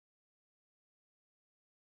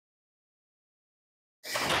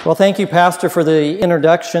Well, thank you, Pastor, for the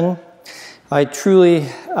introduction. I truly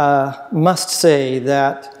must say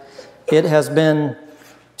that it has been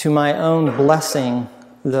to my own blessing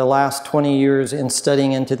the last 20 years in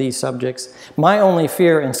studying into these subjects. My only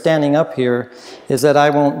fear in standing up here is that I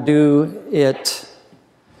won't do it,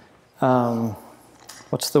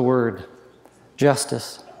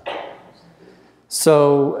 justice.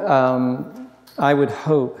 So I would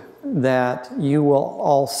hope that you will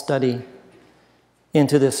all study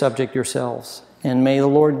into this subject yourselves. And may the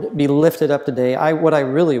Lord be lifted up today. What I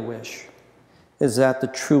really wish is that the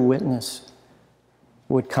true witness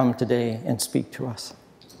would come today and speak to us.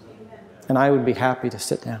 And I would be happy to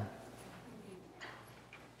sit down.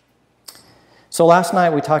 So last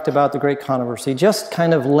night we talked about the great controversy, just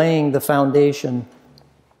kind of laying the foundation,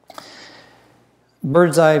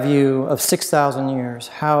 bird's eye view of 6,000 years,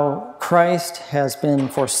 how Christ has been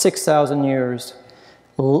for 6,000 years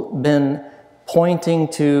been pointing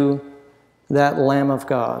to that Lamb of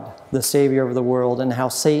God, the Savior of the world, and how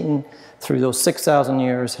Satan, through those 6,000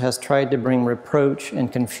 years, has tried to bring reproach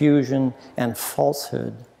and confusion and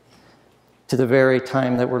falsehood to the very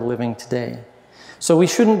time that we're living today. So we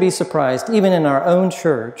shouldn't be surprised, even in our own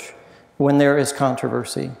church, when there is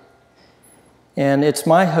controversy. And it's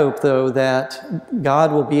my hope, though, that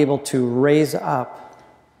God will be able to raise up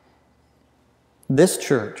this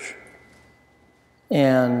church,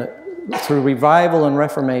 and through revival and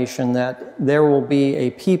reformation, that there will be a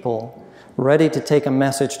people ready to take a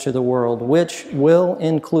message to the world, which will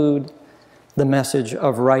include the message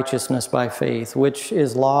of righteousness by faith, which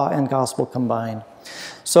is law and gospel combined.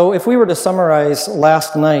 So if we were to summarize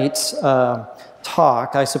last night's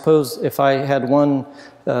talk, I suppose if I had one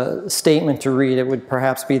statement to read, it would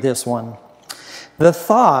perhaps be this one. The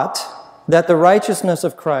thought that the righteousness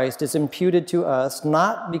of Christ is imputed to us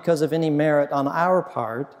not because of any merit on our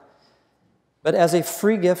part, but as a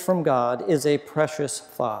free gift from God, is a precious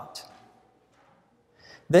thought.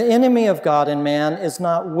 The enemy of God and man is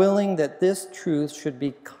not willing that this truth should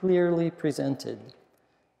be clearly presented.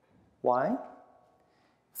 Why?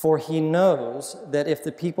 For he knows that if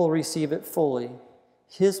the people receive it fully,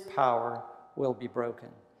 his power will be broken.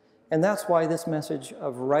 And that's why this message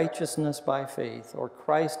of righteousness by faith, or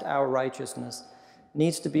Christ our righteousness,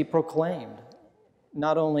 needs to be proclaimed,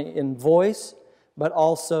 not only in voice, but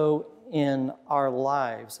also in our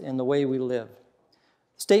lives, in the way we live.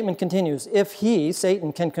 The statement continues, if he,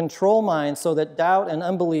 Satan, can control minds so that doubt and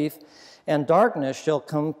unbelief and darkness shall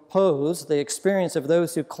compose the experience of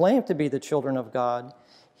those who claim to be the children of God,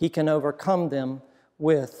 he can overcome them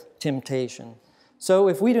with temptation. So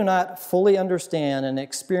if we do not fully understand and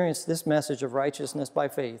experience this message of righteousness by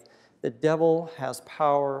faith, the devil has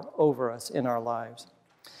power over us in our lives.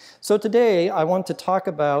 So today I want to talk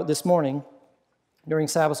about, this morning, during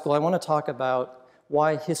Sabbath school, I want to talk about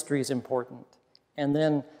why history is important, and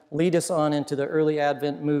then lead us on into the early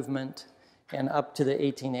Advent movement and up to the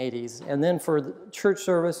 1880s. And then for the church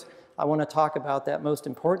service, I want to talk about that most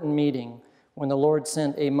important meeting when the Lord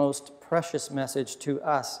sent a most precious message to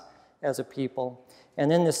us as a people.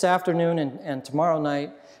 And then this afternoon and tomorrow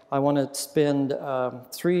night, I want to spend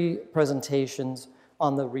 3 presentations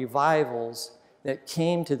on the revivals that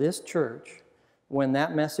came to this church when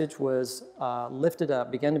that message was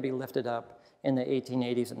began to be lifted up in the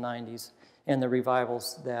 1880s and 90s, and the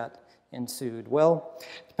revivals that ensued. Well,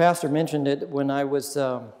 the pastor mentioned it when I was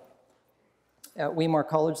at Weimar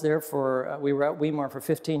College there we were at Weimar for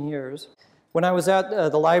 15 years. When I was at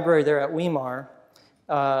the library there at Weimar,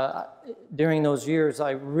 during those years,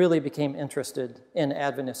 I really became interested in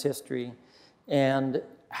Adventist history and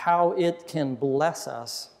how it can bless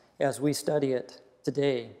us as we study it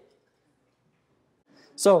today.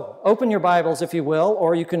 So, open your Bibles, if you will,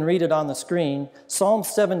 or you can read it on the screen. Psalm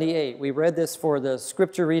 78. We read this for the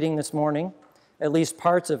scripture reading this morning, at least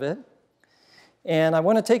parts of it. And I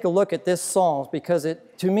want to take a look at this psalm because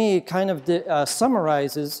it, to me, kind of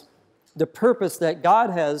summarizes the purpose that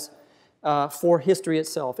God has for history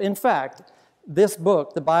itself. In fact, this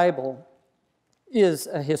book, the Bible, is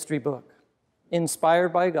a history book, inspired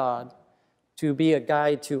by God to be a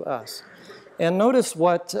guide to us. And notice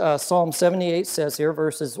what Psalm 78 says here,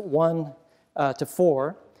 verses 1 to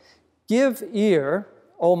 4. Give ear,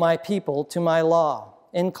 O my people, to my law.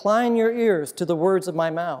 Incline your ears to the words of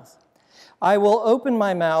my mouth. I will open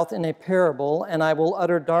my mouth in a parable, and I will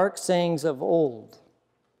utter dark sayings of old,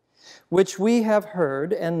 which we have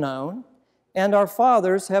heard and known, and our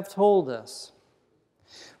fathers have told us.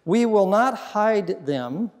 We will not hide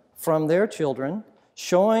them from their children,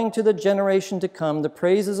 showing to the generation to come the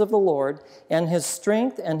praises of the Lord and his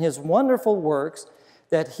strength and his wonderful works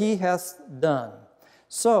that he hath done.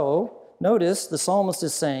 So Notice the psalmist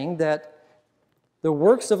is saying that the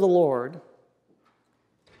works of the Lord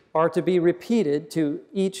are to be repeated to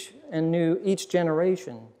each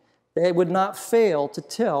generation. They would not fail to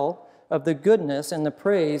tell of the goodness and the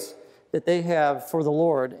praise that they have for the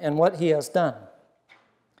Lord and what he has done.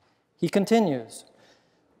 He continues,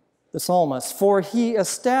 the psalmist, for he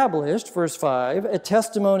established, verse 5, a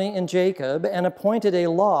testimony in Jacob and appointed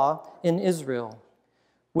a law in Israel,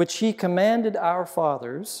 which he commanded our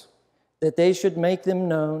fathers, that they should make them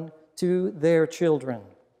known to their children,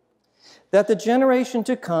 that the generation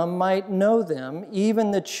to come might know them,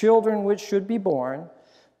 even the children which should be born,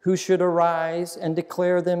 who should arise and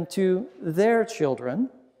declare them to their children,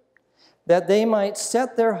 that they might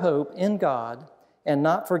set their hope in God and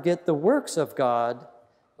not forget the works of God,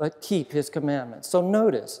 but keep his commandments. So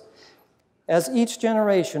notice, as each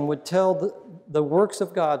generation would tell the works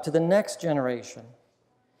of God to the next generation,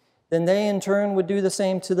 then they in turn would do the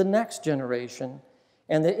same to the next generation,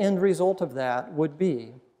 and the end result of that would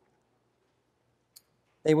be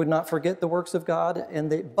they would not forget the works of God,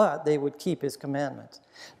 but they would keep his commandments.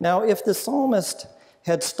 Now, if the psalmist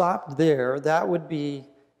had stopped there,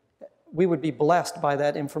 we would be blessed by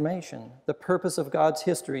that information, the purpose of God's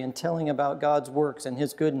history and telling about God's works and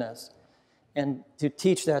his goodness, and to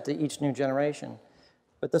teach that to each new generation.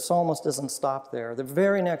 But the psalmist doesn't stop there. The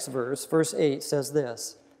very next verse, verse 8, says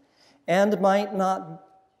this, and might not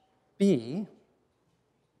be,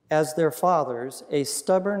 as their fathers, a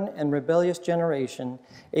stubborn and rebellious generation,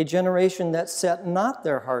 a generation that set not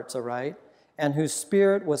their hearts aright, and whose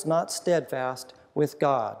spirit was not steadfast with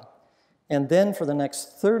God. And then for the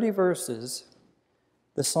next 30 verses,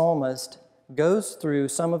 the psalmist goes through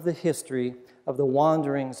some of the history of the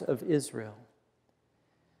wanderings of Israel.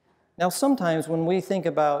 Now, sometimes when we think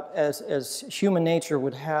about, as human nature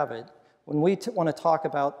would have it, when we want to talk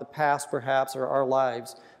about the past perhaps or our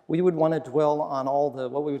lives, we would want to dwell on all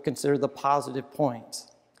what we would consider the positive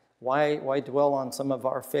points. Why dwell on some of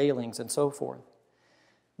our failings and so forth?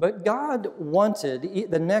 But God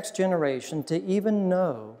wanted the next generation to even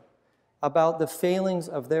know about the failings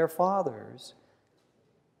of their fathers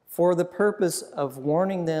for the purpose of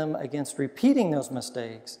warning them against repeating those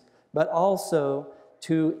mistakes, but also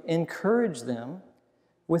to encourage them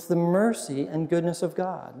with the mercy and goodness of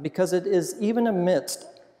God. Because it is even amidst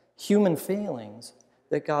human failings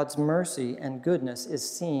that God's mercy and goodness is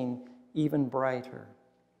seen even brighter.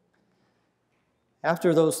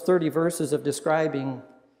 After those 30 verses of describing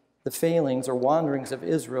the failings or wanderings of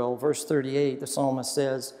Israel, verse 38, the psalmist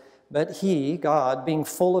says, but he, God, being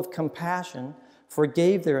full of compassion,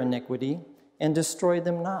 forgave their iniquity and destroyed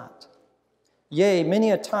them not. Yea, many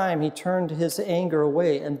a time he turned his anger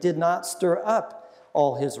away and did not stir up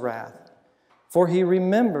all his wrath. For he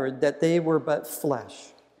remembered that they were but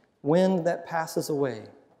flesh, wind that passes away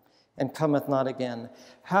and cometh not again.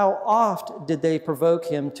 How oft did they provoke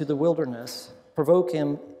him in the wilderness,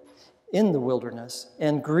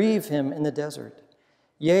 and grieve him in the desert?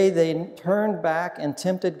 Yea, they turned back and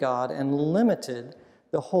tempted God and limited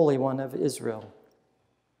the Holy One of Israel.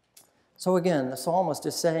 So again, the psalmist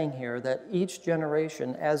is saying here that each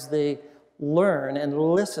generation, as they learn and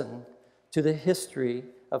listen to the history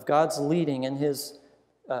of God's leading in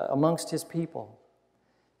amongst his people,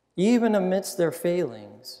 even amidst their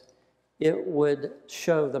failings, it would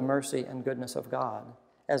show the mercy and goodness of God,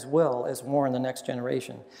 as well as warn the next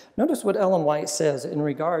generation. Notice what Ellen White says in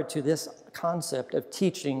regard to this concept of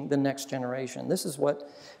teaching the next generation. This is what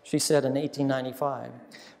she said in 1895.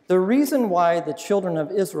 The reason why the children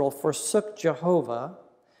of Israel forsook Jehovah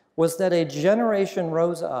was that a generation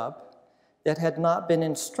rose up that had not been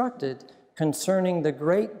instructed concerning the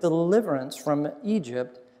great deliverance from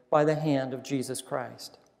Egypt by the hand of Jesus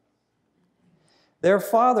Christ. Their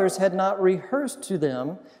fathers had not rehearsed to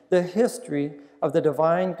them the history of the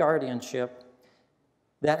divine guardianship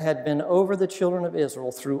that had been over the children of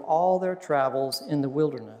Israel through all their travels in the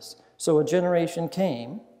wilderness. So a generation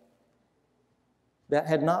came that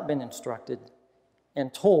had not been instructed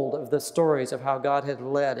and told of the stories of how God had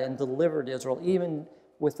led and delivered Israel, even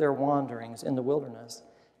with their wanderings in the wilderness.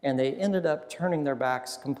 And they ended up turning their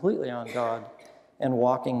backs completely on God and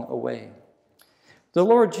walking away. The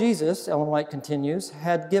Lord Jesus, Ellen White continues,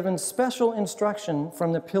 had given special instruction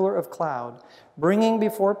from the pillar of cloud, bringing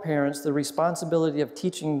before parents the responsibility of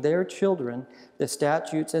teaching their children the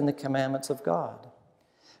statutes and the commandments of God.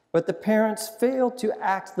 But the parents failed to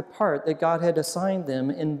act the part that God had assigned them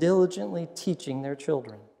in diligently teaching their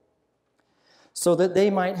children, so that they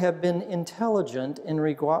might have been intelligent in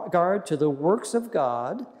regard to the works of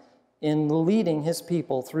God in leading his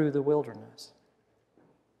people through the wilderness.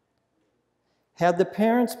 Had the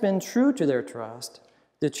parents been true to their trust,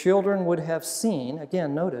 the children would have seen,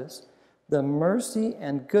 again, notice, the mercy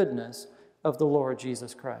and goodness of the Lord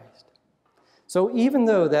Jesus Christ. So even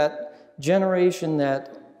though that generation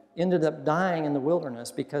that ended up dying in the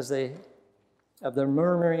wilderness because of their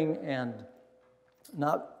murmuring and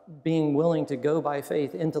not being willing to go by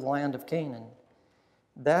faith into the land of Canaan,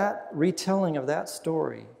 that retelling of that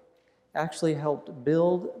story actually helped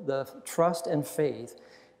build the trust and faith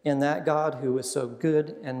in that God who is so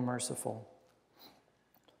good and merciful.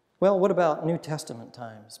 Well, what about New Testament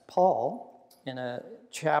times? Paul, in a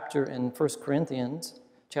chapter in 1 Corinthians,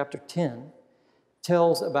 chapter 10,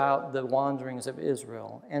 tells about the wanderings of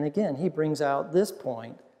Israel. And again, he brings out this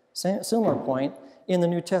point, similar point, in the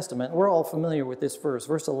New Testament. We're all familiar with this verse,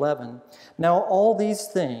 verse 11. Now all these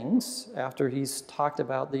things, after he's talked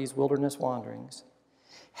about these wilderness wanderings,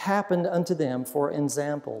 happened unto them for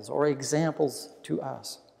examples, or examples to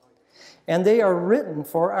us. And they are written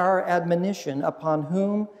for our admonition, upon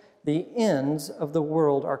whom the ends of the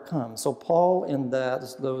world are come. So Paul, in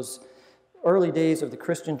those early days of the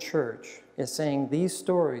Christian church, is saying these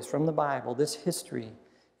stories from the Bible, this history,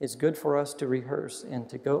 is good for us to rehearse and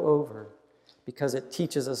to go over because it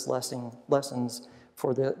teaches us lessons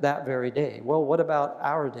for that very day. Well, what about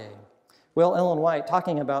our day? Well, Ellen White,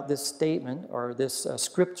 talking about this statement or this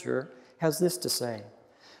scripture, has this to say.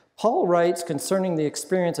 Paul writes concerning the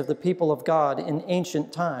experience of the people of God in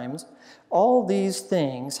ancient times, all these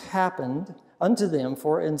things happened unto them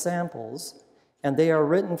for examples, and they are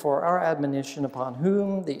written for our admonition, upon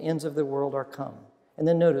whom the ends of the world are come. And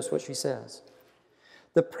then notice what she says.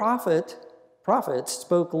 The prophets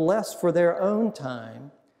spoke less for their own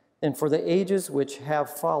time than for the ages which have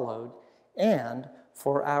followed, and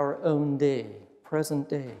for our own day, present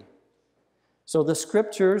day. So the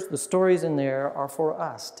scriptures, the stories in there, are for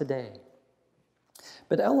us today.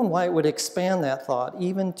 But Ellen White would expand that thought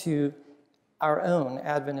even to our own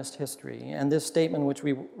Adventist history. And this statement, which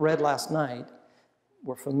we read last night,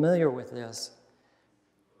 we're familiar with this,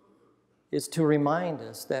 is to remind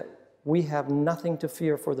us that we have nothing to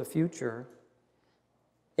fear for the future,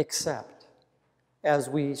 except as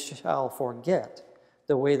we shall forget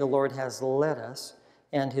the way the Lord has led us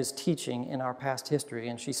and his teaching in our past history.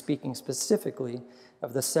 And she's speaking specifically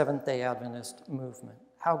of the Seventh-day Adventist movement,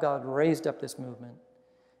 how God raised up this movement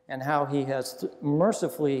and how he has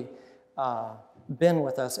mercifully been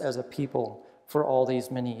with us as a people for all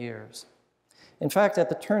these many years. In fact, at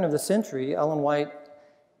the turn of the century, Ellen White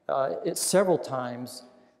several times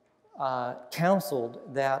counseled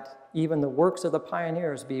that even the works of the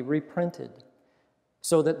pioneers be reprinted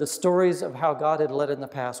so that the stories of how God had led in the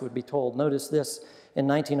past would be told. Notice this in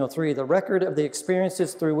 1903, the record of the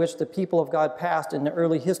experiences through which the people of God passed in the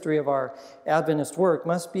early history of our Adventist work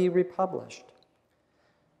must be republished.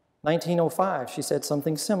 1905, she said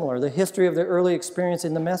something similar. The history of the early experience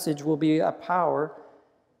in the message will be a power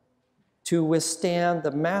to withstand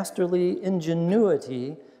the masterly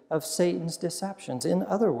ingenuity of Satan's deceptions. In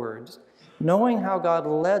other words, knowing how God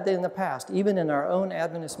led in the past, even in our own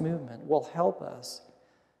Adventist movement, will help us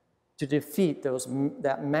to defeat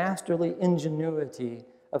that masterly ingenuity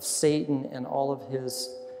of Satan and all of his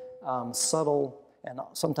subtle and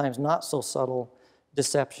sometimes not so subtle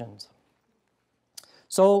deceptions.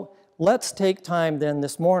 So let's take time then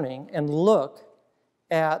this morning and look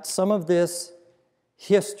at some of this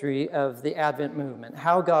history of the Advent movement,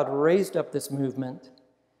 how God raised up this movement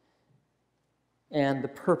and the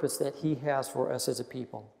purpose that he has for us as a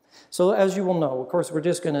people. So as you will know, of course, we're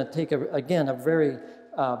just going to take, again, a very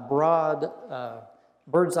broad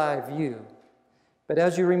bird's eye view. But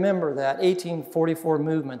as you remember that 1844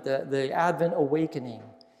 movement, the Advent Awakening,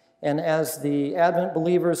 and as the Advent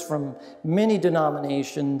believers from many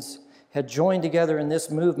denominations had joined together in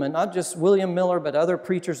this movement, not just William Miller, but other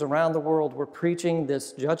preachers around the world were preaching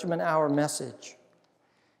this judgment hour message.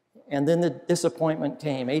 And then the disappointment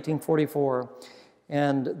came, 1844.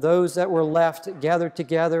 And those that were left gathered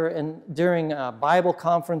together, and during Bible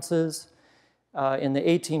conferences in the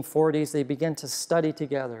 1840s, they began to study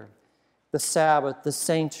together. The Sabbath, the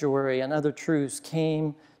sanctuary, and other truths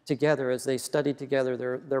came together as they studied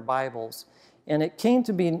together their Bibles. And it came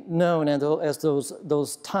to be known as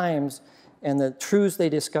those times and the truths they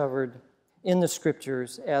discovered in the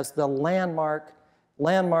Scriptures as the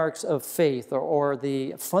landmarks of faith or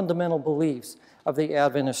the fundamental beliefs of the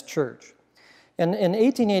Adventist Church. And in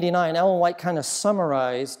 1889, Ellen White kind of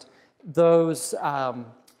summarized those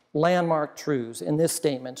landmark truths in this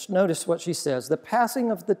statement. Notice what she says. The passing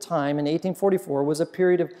of the time in 1844 was a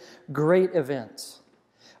period of great events,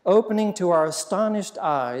 opening to our astonished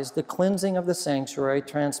eyes the cleansing of the sanctuary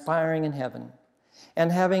transpiring in heaven,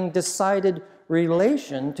 and having decided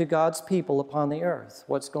relation to God's people upon the earth.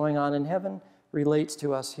 What's going on in heaven relates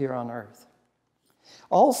to us here on earth.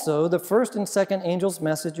 Also, the first and second angels'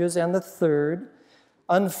 messages, and the third,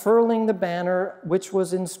 unfurling the banner which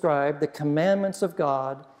was inscribed, the commandments of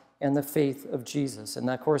God and the faith of Jesus. And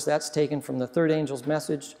of course, that's taken from the third angel's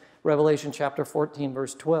message, Revelation chapter 14,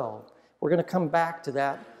 verse 12. We're going to come back to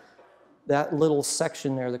that little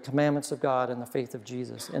section there, the commandments of God and the faith of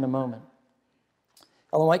Jesus, in a moment.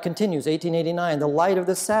 Ellen White continues, 1889, the light of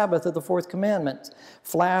the Sabbath of the fourth commandment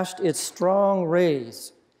flashed its strong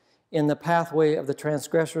rays in the pathway of the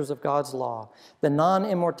transgressors of God's law. The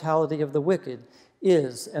non-immortality of the wicked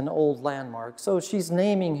is an old landmark. So she's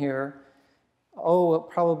naming here,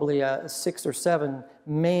 probably 6 or 7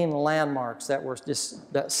 main landmarks that were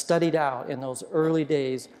that studied out in those early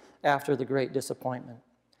days after the Great Disappointment.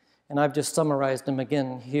 And I've just summarized them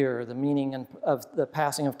again here, the meaning of the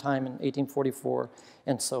passing of time in 1844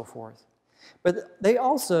 and so forth. But they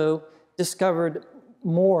also discovered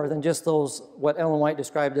more than just those, what Ellen White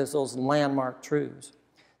described as those landmark truths.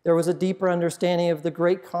 There was a deeper understanding of the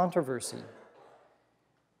great controversy.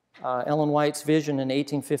 Ellen White's vision in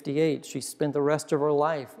 1858, she spent the rest of her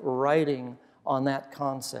life writing on that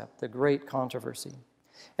concept, the great controversy.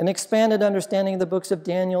 An expanded understanding of the books of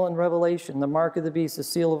Daniel and Revelation, the mark of the beast, the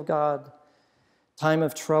seal of God, time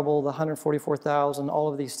of trouble, the 144,000,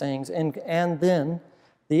 all of these things. And then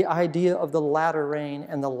the idea of the latter rain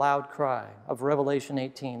and the loud cry of Revelation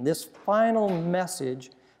 18. This final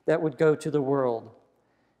message that would go to the world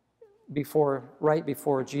right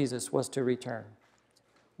before Jesus was to return.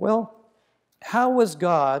 Well, how was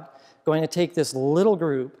God going to take this little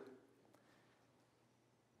group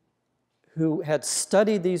who had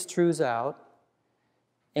studied these truths out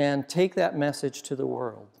and take that message to the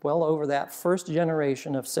world? Well, over that first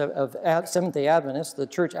generation of Seventh-day Adventists, the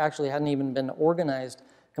church actually hadn't even been organized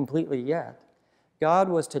completely yet. God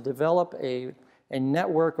was to develop a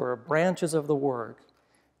network or branches of the work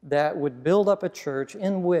that would build up a church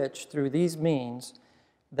in which, through these means,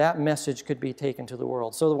 that message could be taken to the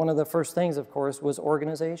world. So one of the first things, of course, was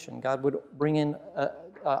organization. God would bring in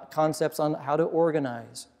concepts on how to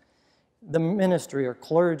organize the ministry or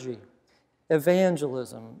clergy,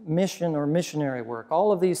 evangelism, mission or missionary work.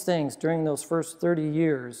 All of these things during those first 30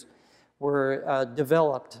 years were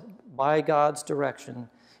developed by God's direction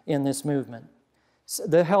in this movement.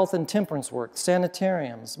 The health and temperance work,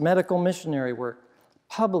 sanitariums, medical missionary work,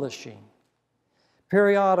 publishing,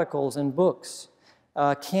 periodicals and books,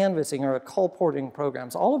 canvassing or colporting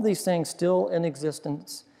programs, all of these things still in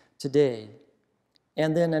existence today.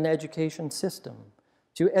 And then an education system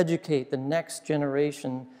to educate the next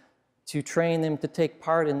generation, to train them to take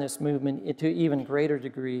part in this movement to even greater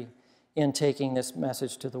degree in taking this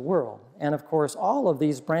message to the world. And of course, all of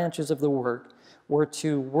these branches of the work were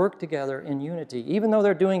to work together in unity. Even though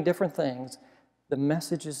they're doing different things, the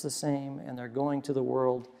message is the same, and they're going to the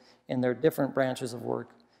world in their different branches of work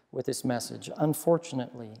with this message.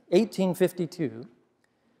 Unfortunately, 1852,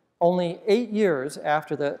 only 8 years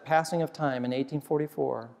after the passing of time in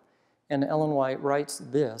 1844, and Ellen White writes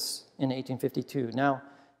this in 1852. Now,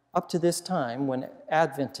 up to this time, when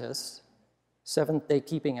Adventists, Seventh-day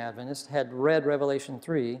Keeping Adventists, had read Revelation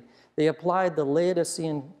 3, they applied the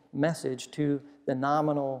Laodicean message to the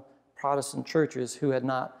nominal Protestant churches who had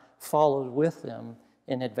not followed with them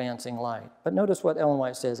in advancing light. But notice what Ellen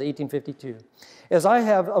White says, 1852. As I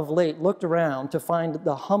have of late looked around to find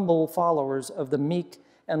the humble followers of the meek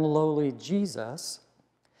and lowly Jesus,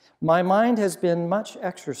 my mind has been much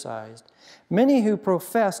exercised. Many who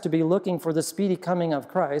profess to be looking for the speedy coming of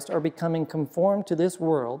Christ are becoming conformed to this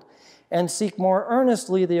world and seek more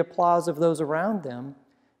earnestly the applause of those around them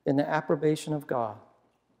than the approbation of God.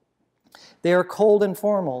 They are cold and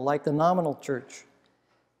formal, like the nominal church,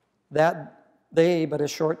 that they but a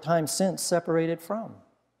short time since separated from.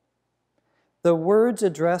 The words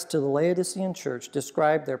addressed to the Laodicean church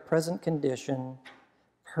describe their present condition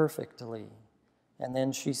perfectly. And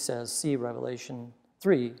then she says, see Revelation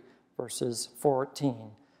 3, verses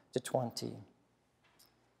 14 to 20.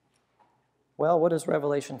 Well, what does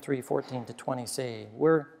Revelation 3, 14 to 20 say?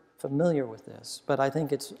 We're familiar with this, but I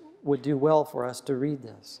think it would do well for us to read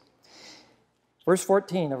this. Verse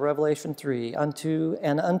 14 of Revelation 3, unto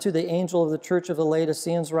the angel of the church of the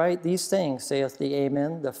Laodiceans write, these things saith the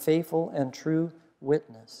Amen, the faithful and true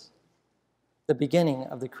witness, the beginning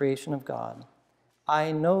of the creation of God.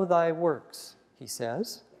 I know thy works, he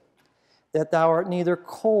says, that thou art neither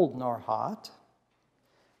cold nor hot.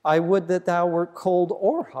 I would that thou wert cold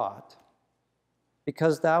or hot,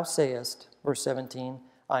 because thou sayest, verse 17,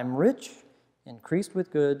 I'm rich, increased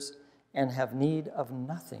with goods, and have need of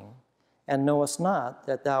nothing, and knowest not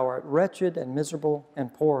that thou art wretched and miserable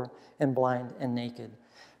and poor and blind and naked.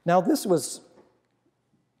 Now this was,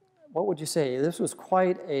 what would you say? This was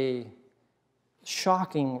quite a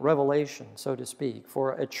shocking revelation, so to speak,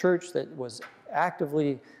 for a church that was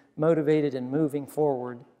actively motivated and moving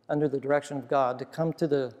forward under the direction of God to come to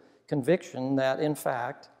the conviction that, in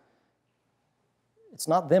fact, it's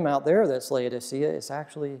not them out there that's Laodicea, it's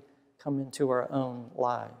actually come into our own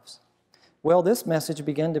lives. Well, this message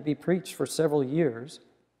began to be preached for several years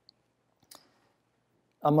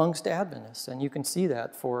amongst Adventists, and you can see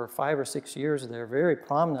that for 5 or 6 years there very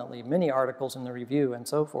prominently, many articles in the review and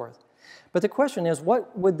so forth. But the question is,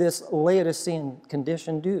 what would this Laodicean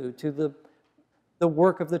condition do to the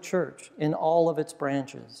work of the church in all of its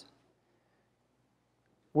branches?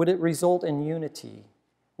 Would it result in unity?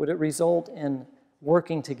 Would it result in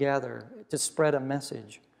working together to spread a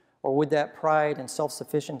message? Or would that pride and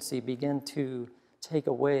self-sufficiency begin to take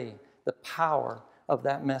away the power of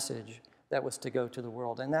that message that was to go to the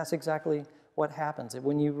world? And that's exactly what happens.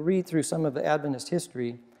 When you read through some of the Adventist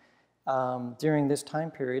history during this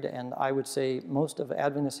time period, and I would say most of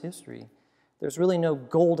Adventist history, there's really no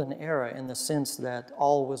golden era in the sense that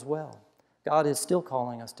all was well. God is still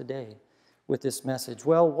calling us today with this message.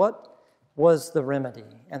 Well, what was the remedy?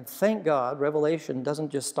 And thank God, Revelation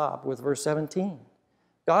doesn't just stop with verse 17.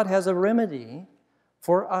 God has a remedy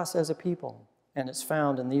for us as a people, and it's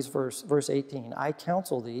found in these verse 18. I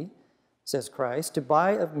counsel thee, says Christ, to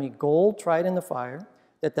buy of me gold tried in the fire,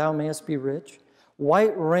 that thou mayest be rich,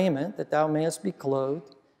 white raiment, that thou mayest be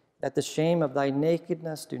clothed, that the shame of thy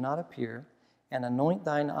nakedness do not appear, and anoint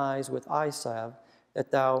thine eyes with eye salve,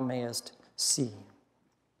 that thou mayest see.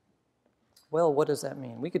 Well, what does that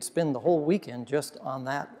mean? We could spend the whole weekend just on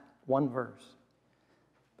that one verse,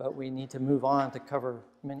 but we need to move on to cover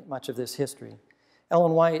much of this history.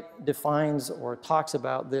 Ellen White defines or talks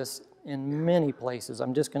about this in many places.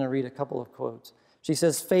 I'm just going to read a couple of quotes. She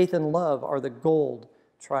says, faith and love are the gold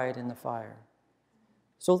tried in the fire.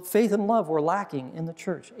 So faith and love were lacking in the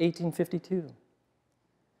church, 1852.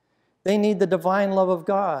 They need the divine love of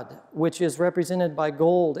God, which is represented by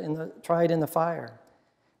gold tried in the fire.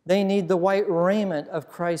 They need the white raiment of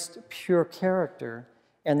Christ's pure character,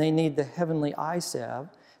 and they need the heavenly eye salve,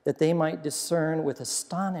 that they might discern with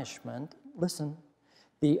astonishment, listen,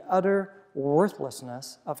 the utter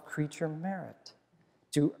worthlessness of creature merit,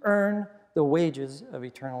 to earn the wages of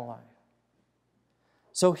eternal life.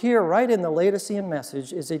 So here, right in the Laodicean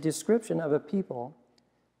message, is a description of a people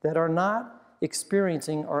that are not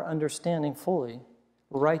experiencing or understanding fully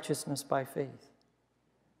righteousness by faith.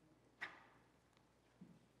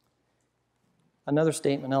 Another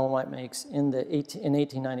statement Ellen White makes in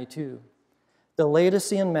 1892, the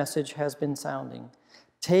Laodicean message has been sounding.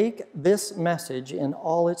 Take this message in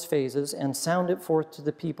all its phases and sound it forth to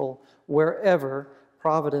the people wherever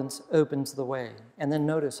providence opens the way. And then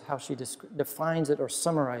notice how she defines it or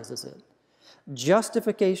summarizes it.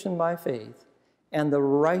 Justification by faith and the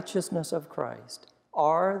righteousness of Christ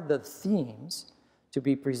are the themes to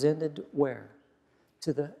be presented where?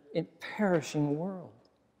 To the perishing world.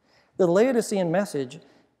 The Laodicean message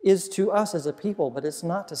is to us as a people, but it's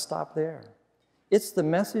not to stop there. It's the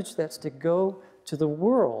message that's to go to the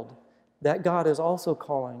world that God is also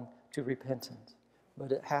calling to repentance.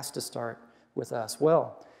 But it has to start with us.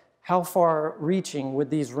 Well, how far-reaching would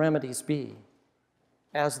these remedies be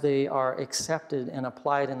as they are accepted and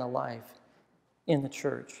applied in the life in the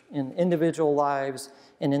church, in individual lives,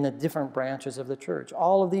 and in the different branches of the church?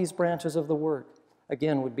 All of these branches of the work,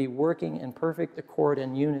 again, would be working in perfect accord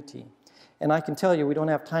and unity. And I can tell you, we don't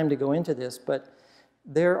have time to go into this, but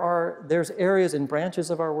there's areas and branches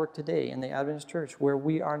of our work today in the Adventist church where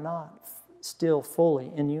we are not still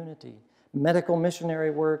fully in unity. Medical missionary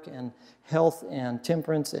work and health and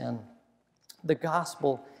temperance and the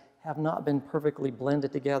gospel have not been perfectly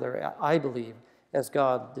blended together, I believe, as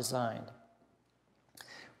God designed.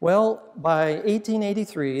 Well, by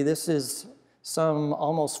 1883, this is some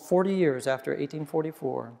almost 40 years after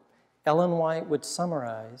 1844, Ellen White would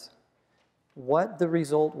summarize what the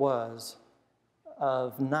result was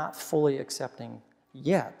of not fully accepting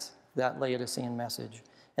yet that Laodicean message.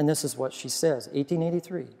 And this is what she says,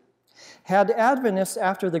 1883. Had Adventists,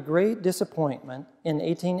 after the great disappointment in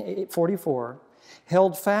 1844,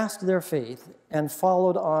 held fast their faith and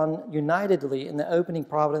followed on unitedly in the opening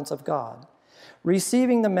providence of God,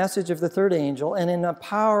 receiving the message of the third angel and in the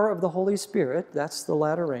power of the Holy Spirit, that's the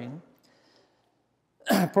latter rain,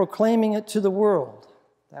 proclaiming it to the world,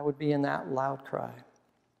 that would be in that loud cry,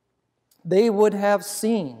 they would have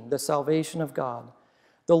seen the salvation of God.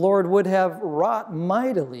 The Lord would have wrought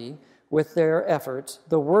mightily with their efforts,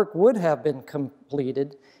 the work would have been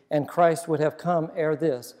completed, and Christ would have come ere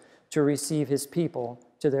this to receive his people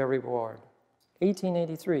to their reward.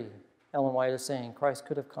 1883, Ellen White is saying Christ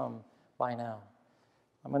could have come by now.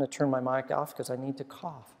 I'm going to turn my mic off because I need to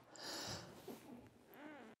cough.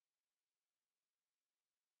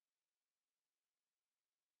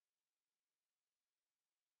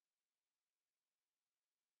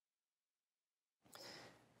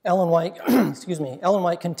 Ellen White, Ellen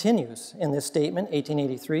White continues in this statement,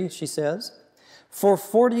 1883, she says, "For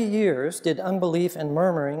 40 years did unbelief and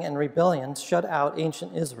murmuring and rebellion shut out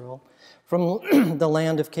ancient Israel from the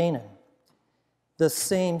land of Canaan. The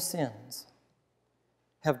same sins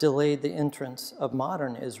have delayed the entrance of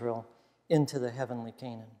modern Israel into the heavenly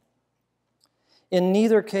Canaan. In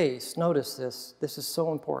neither case," notice this is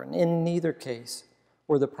so important, "in neither case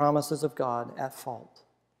were the promises of God at fault.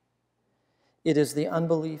 It is the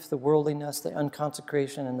unbelief, the worldliness, the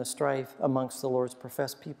unconsecration, and the strife amongst the Lord's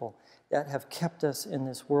professed people that have kept us in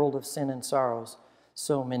this world of sin and sorrows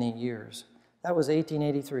so many years." That was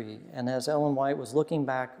 1883, and as Ellen White was looking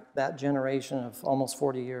back that generation of almost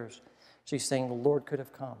 40 years, she's saying the Lord could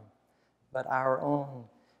have come, but our own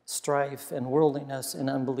strife and worldliness and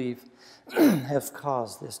unbelief have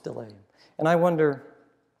caused this delay. And I wonder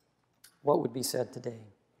what would be said today.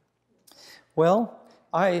 Well,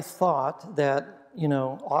 I thought that,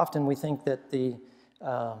 often we think that the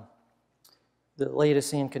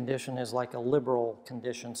Laodicean condition is like a liberal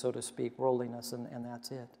condition, so to speak, worldliness, and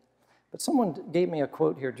that's it. But someone gave me a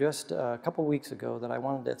quote here just a couple weeks ago that I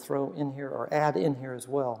wanted to throw in here or add in here as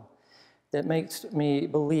well that makes me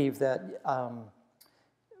believe that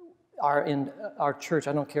in our church,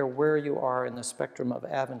 I don't care where you are in the spectrum of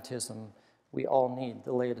Adventism, we all need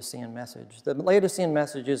the Laodicean message. The Laodicean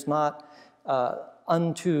message is not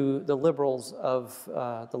unto the liberals of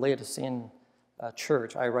the Laodicean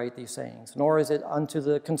church, I write these sayings, nor is it unto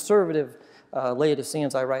the conservative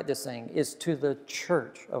Laodiceans, I write this saying. It's to the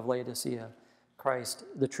church of Laodicea, Christ,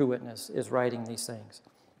 the true witness, is writing these things.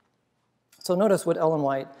 So notice what Ellen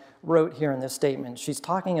White wrote here in this statement. She's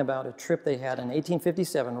talking about a trip they had in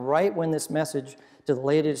 1857, right when this message to the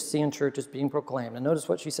Laodicean church is being proclaimed. And notice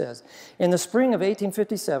what she says. "In the spring of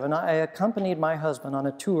 1857, I accompanied my husband on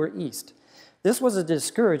a tour east. This was a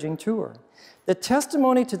discouraging tour. The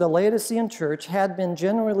testimony to the Laodicean church had been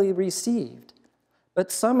generally received,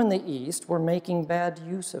 but some in the East were making bad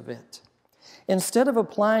use of it. Instead of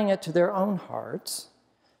applying it to their own hearts,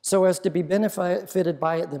 so as to be benefited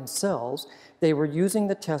by it themselves, they were using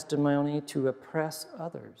the testimony to oppress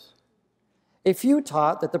others. A few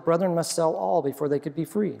taught that the brethren must sell all before they could be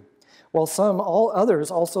free, while all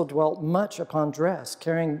others also dwelt much upon dress,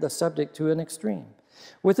 carrying the subject to an extreme.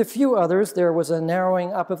 With a few others, there was a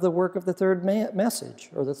narrowing up of the work of the third message,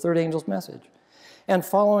 or the third angel's message, and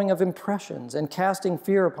following of impressions, and casting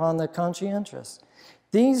fear upon the conscientious.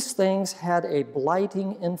 These things had a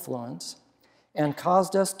blighting influence and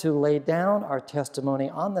caused us to lay down our testimony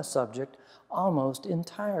on the subject almost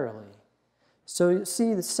entirely." So you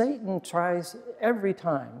see, Satan tries every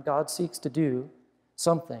time God seeks to do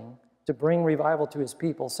something to bring revival to his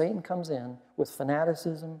people, Satan comes in with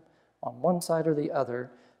fanaticism on one side or the other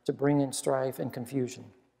to bring in strife and confusion.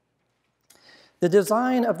 The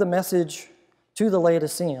design of the message to the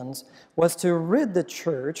Laodiceans was to rid the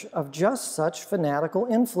church of just such fanatical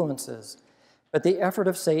influences, but the effort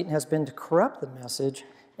of Satan has been to corrupt the message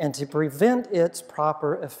and to prevent its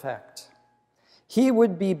proper effect. He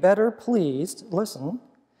would be better pleased, listen,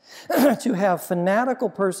 to have fanatical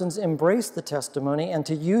persons embrace the testimony and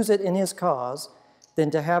to use it in his cause than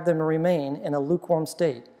to have them remain in a lukewarm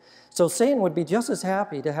state. So Satan would be just as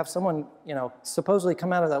happy to have someone, supposedly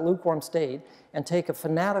come out of that lukewarm state and take a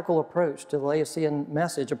fanatical approach to the Laodicean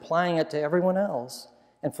message, applying it to everyone else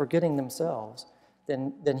and forgetting themselves,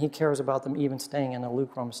 than he cares about them even staying in a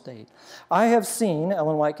lukewarm state. "I have seen,"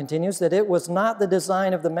 Ellen White continues, "that it was not the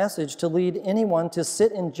design of the message to lead anyone to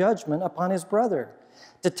sit in judgment upon his brother,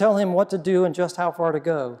 to tell him what to do and just how far to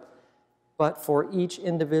go, but for each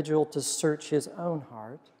individual to search his own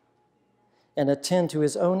heart and attend to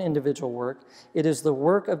his own individual work. It is the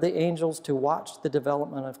work of the angels to watch the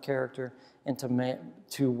development of character and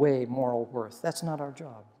to weigh moral worth." That's not our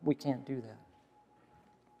job. We can't do that.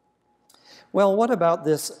 Well, what about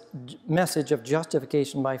this message of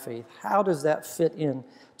justification by faith? How does that fit in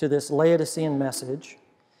to this Laodicean message?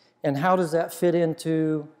 And how does that fit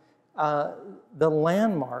into the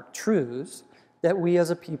landmark truths that we as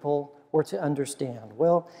a people were to understand?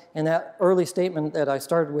 Well, in that early statement that I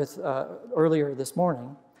started with earlier this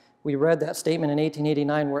morning, we read that statement in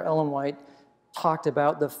 1889 where Ellen White talked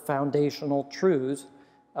about the foundational truths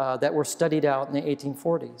that were studied out in the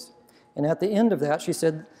 1840s. And at the end of that, she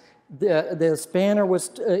said, this banner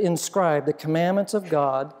was inscribed, the commandments of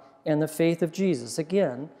God and the faith of Jesus.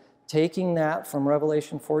 Again, taking that from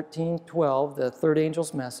Revelation 14:12, the third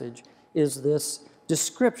angel's message, is this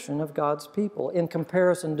description of God's people in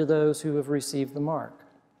comparison to those who have received the mark.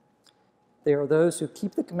 They are those who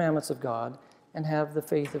keep the commandments of God and have the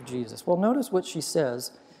faith of Jesus. Well, notice what she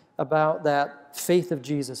says about that faith of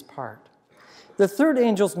Jesus part. The third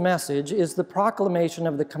angel's message is the proclamation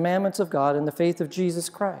of the commandments of God and the faith of Jesus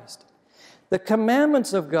Christ. The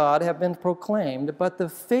commandments of God have been proclaimed, but the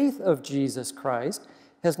faith of Jesus Christ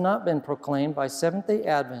has not been proclaimed by Seventh-day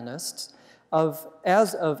Adventists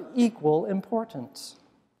as of equal importance.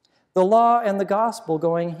 The law and the gospel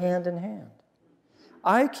going hand in hand.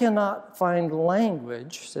 I cannot find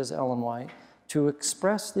language, says Ellen White, to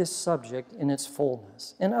express this subject in its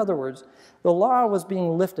fullness. In other words, the law was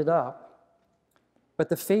being lifted up, but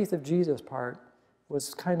the faith of Jesus part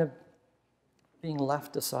was kind of being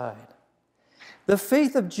left aside. The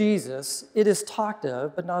faith of Jesus, it is talked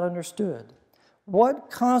of but not understood. What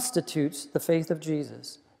constitutes the faith of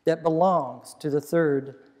Jesus that belongs to the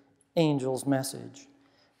third angel's message?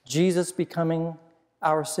 Jesus becoming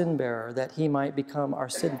our sin bearer, that he might become our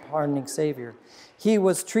sin pardoning Savior. He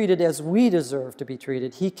was treated as we deserve to be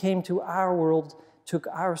treated. He came to our world, took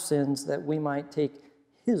our sins, that we might take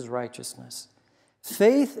his righteousness.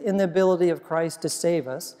 Faith in the ability of Christ to save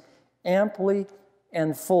us amply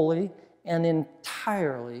and fully and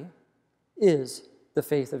entirely is the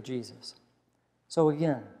faith of Jesus. So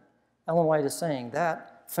again, Ellen White is saying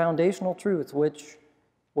that foundational truth, which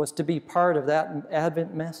was to be part of that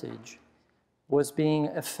Advent message, was being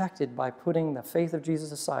affected by putting the faith of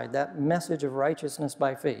Jesus aside. That message of righteousness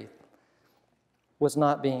by faith was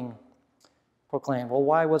not being proclaimed. Well,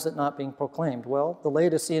 why was it not being proclaimed? Well, the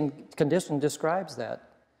Laodicean condition describes that.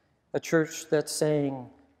 A church that's saying,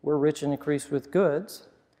 we're rich and increased with goods,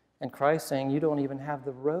 and Christ saying, you don't even have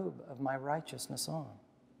the robe of my righteousness on.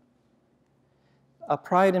 A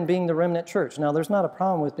pride in being the remnant church. Now, there's not a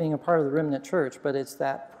problem with being a part of the remnant church, but it's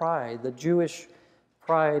that pride, the Jewish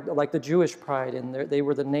pride, like the Jewish pride, and they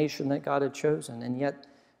were the nation that God had chosen, and yet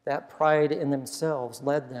that pride in themselves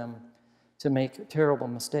led them to make terrible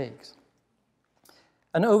mistakes.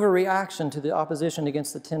 An overreaction to the opposition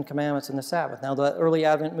against the Ten Commandments and the Sabbath. Now, the early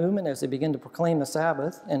Advent movement, as they begin to proclaim the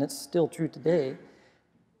Sabbath, and it's still true today,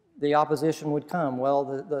 the opposition would come. Well,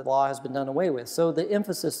 the law has been done away with. So the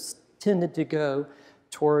emphasis tended to go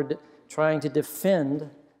toward trying to defend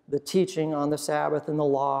the teaching on the Sabbath and the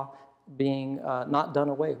law being not done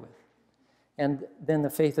away with. And then the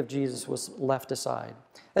faith of Jesus was left aside.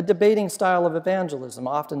 A debating style of evangelism.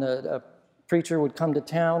 Often a preacher would come to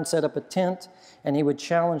town, set up a tent, and he would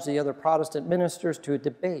challenge the other Protestant ministers to a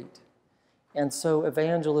debate. And so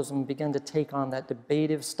evangelism began to take on that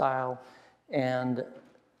debative style, and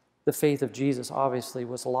the faith of Jesus obviously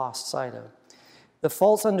was lost sight of. The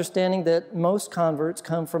false understanding that most converts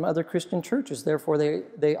come from other Christian churches, therefore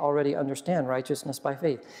they already understand righteousness by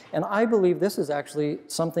faith. And I believe this is actually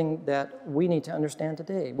something that we need to understand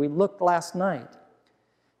today. We looked last night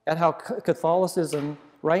at how Catholicism,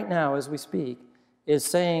 right now as we speak,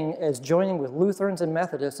 is joining with Lutherans and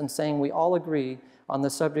Methodists and saying we all agree on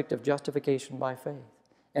the subject of justification by faith.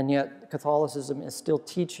 And yet Catholicism is still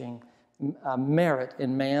teaching merit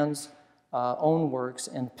in man's own works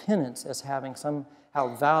and penance as having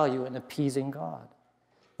somehow value in appeasing God.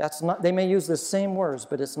 That's not, they may use the same words,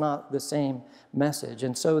 but it's not the same message.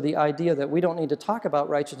 And so the idea that we don't need to talk about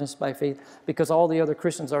righteousness by faith because all the other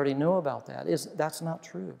Christians already know about that's not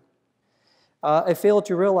true. I fail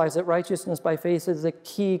to realize that righteousness by faith is a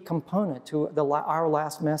key component to our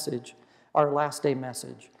last message, our last day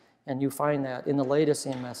message. And you find that in the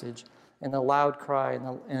Laodicean message, and the loud cry,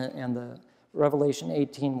 and the Revelation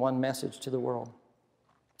 18:1 message to the world.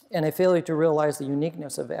 And a failure to realize the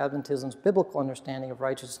uniqueness of Adventism's biblical understanding of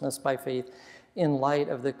righteousness by faith in light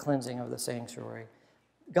of the cleansing of the sanctuary.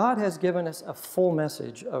 God has given us a full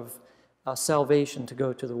message of salvation to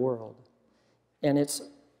go to the world. And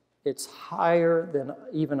it's higher than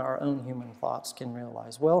even our own human thoughts can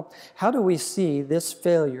realize. Well, how do we see this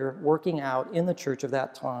failure working out in the church of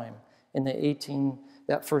that time, in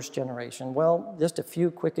that first generation? Well, just a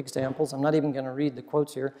few quick examples. I'm not even going to read the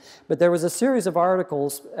quotes here, but there was a series of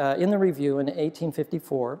articles in the Review in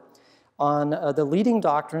 1854 on the leading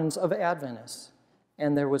doctrines of Adventists,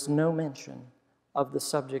 and there was no mention of the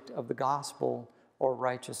subject of the gospel or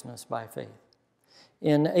righteousness by faith.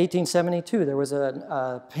 In 1872, there was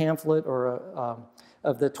a pamphlet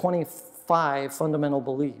of the 25 fundamental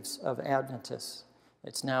beliefs of Adventists.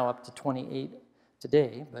 It's now up to 28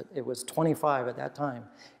 today, but it was 25 at that time.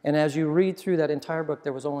 And as you read through that entire book,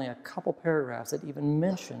 there was only a couple paragraphs that even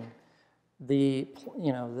mention the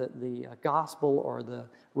gospel or the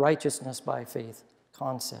righteousness by faith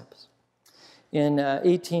concepts. In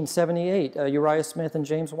 1878, Uriah Smith and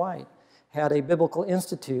James White had a biblical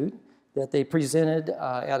institute that they presented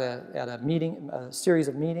at a meeting, a series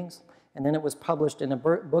of meetings, and then it was published in a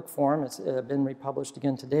book form. It's been republished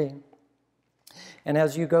again today. And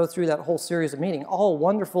as you go through that whole series of meetings, all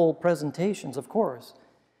wonderful presentations, of course,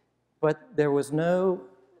 but there was no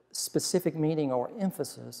specific meaning or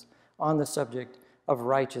emphasis on the subject of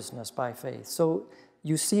righteousness by faith. So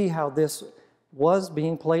you see how this was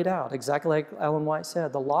being played out, exactly like Ellen White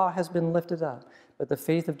said. The law has been lifted up, but the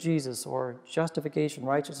faith of Jesus, or justification,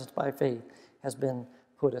 righteousness by faith, has been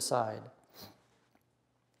put aside.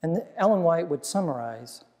 And Ellen White would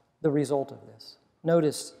summarize the result of this.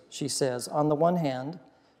 Notice, she says, on the one hand,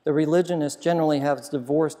 the religionists generally have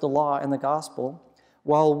divorced the law and the gospel,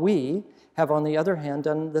 while we have, on the other hand,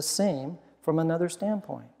 done the same from another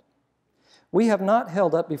standpoint. We have not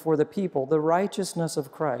held up before the people the righteousness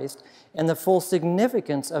of Christ and the full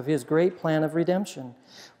significance of his great plan of redemption.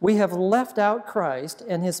 We have left out Christ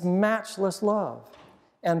and his matchless love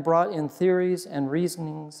and brought in theories and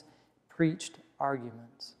reasonings, preached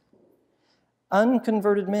arguments.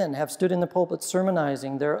 Unconverted men have stood in the pulpit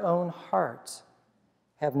sermonizing their own hearts,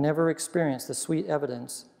 have never experienced the sweet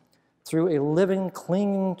evidence through a living,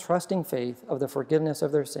 clinging, trusting faith of the forgiveness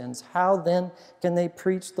of their sins. How then can they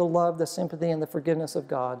preach the love, the sympathy, and the forgiveness of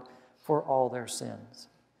God for all their sins?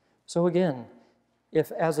 So again,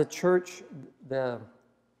 if as a church,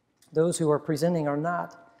 those who are presenting are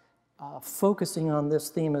not focusing on this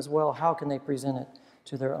theme as well, how can they present it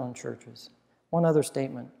to their own churches? One other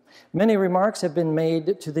statement. Many remarks have been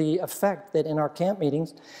made to the effect that in our camp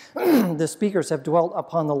meetings, the speakers have dwelt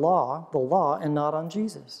upon the law, and not on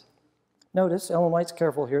Jesus. Notice, Ellen White's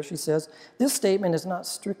careful here. She says, this statement is not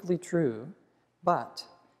strictly true, but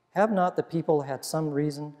have not the people had some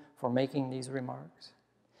reason for making these remarks?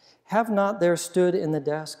 Have not there stood in the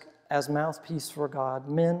desk as mouthpiece for God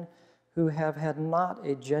men who have had not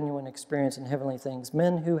a genuine experience in heavenly things,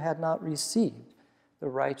 men who had not received the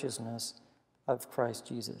righteousness of Christ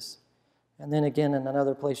Jesus? And then again in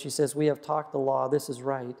another place she says, we have taught the law, this is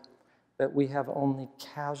right, but we have only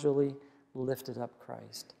casually lifted up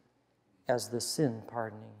Christ as the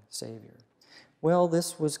sin-pardoning Savior. Well,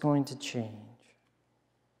 this was going to change.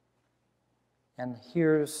 And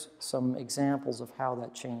here's some examples of how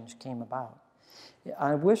that change came about.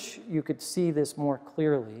 I wish you could see this more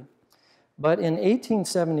clearly, but in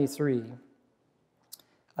 1873,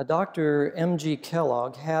 a Dr. M.G.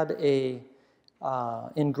 Kellogg had a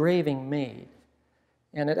engraving made.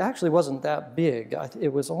 And it actually wasn't that big.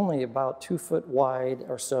 It was only about 2 foot wide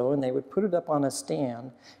or so, and they would put it up on a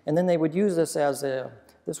stand, and then they would use this as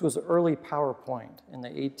this was early PowerPoint in the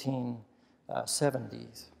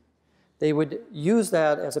 1870s. They would use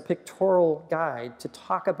that as a pictorial guide to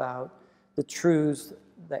talk about the truths,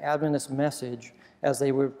 the Adventist message, as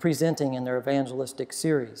they were presenting in their evangelistic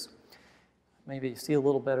series. Maybe you see a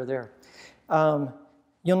little better there.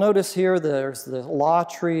 You'll notice here there's the law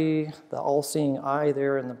tree, the all-seeing eye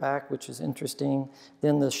there in the back, which is interesting.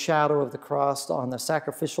 Then the shadow of the cross on the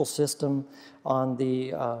sacrificial system on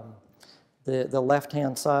the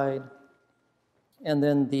left-hand side. And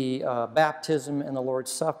then the baptism and the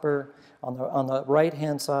Lord's Supper on the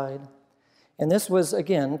right-hand side. And this was,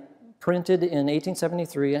 again, printed in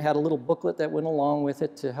 1873 and had a little booklet that went along with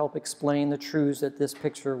it to help explain the truths that this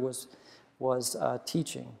picture was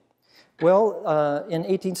teaching. Well, in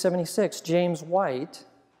 1876, James White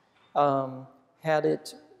had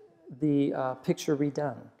the picture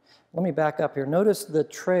redone. Let me back up here. Notice the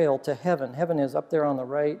trail to heaven. Heaven is up there on the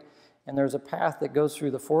right, and there's a path that goes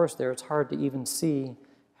through the forest there. It's hard to even see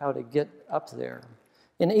how to get up there.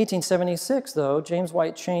 In 1876, though, James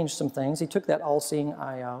White changed some things. He took that all-seeing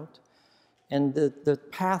eye out, and the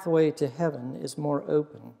pathway to heaven is more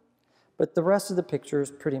open. But the rest of the picture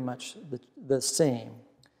is pretty much the same.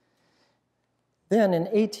 Then in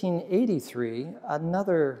 1883,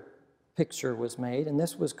 another picture was made, and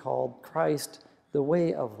this was called Christ, the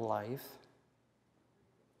Way of Life.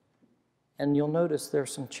 And you'll notice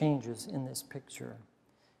there's some changes in this picture.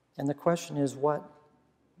 And the question is, why?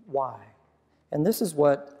 And this is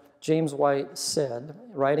what James White said,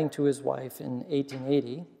 writing to his wife in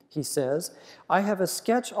 1880. He says, I have a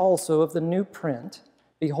sketch also of the new print,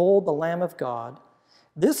 Behold the Lamb of God.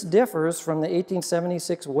 This differs from the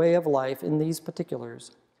 1876 Way of Life in these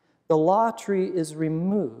particulars. The law tree is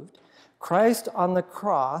removed. Christ on the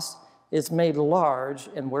cross is made large,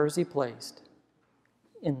 and where is he placed?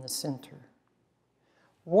 In the center.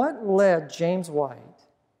 What led James White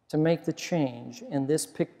to make the change in this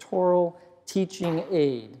pictorial teaching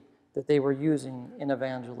aid that they were using in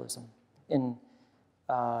evangelism in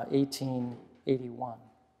 1881?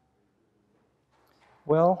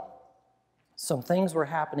 Well, some things were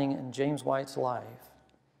happening in James White's life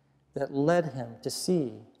that led him to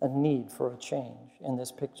see a need for a change in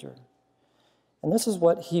this picture. And this is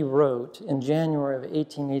what he wrote in January of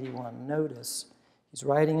 1881. Notice, he's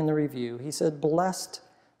writing in the review. He said, "Blessed,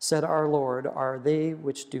 said our Lord, are they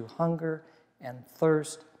which do hunger and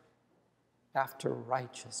thirst after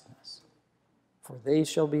righteousness, for they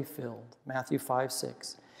shall be filled." Matthew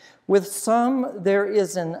 5:6. With some there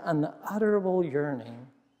is an unutterable yearning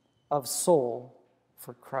of soul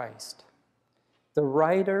for Christ. The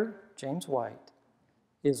writer, James White,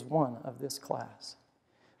 is one of this class.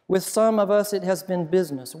 With some of us it has been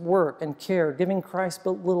business, work, and care, giving Christ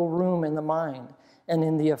but little room in the mind and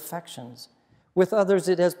in the affections. With others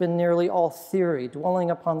it has been nearly all theory, dwelling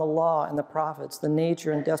upon the law and the prophets, the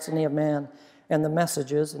nature and destiny of man, and the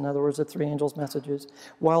messages, in other words, the three angels' messages,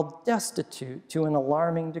 while destitute to an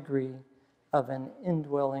alarming degree of an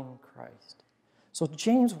indwelling Christ. So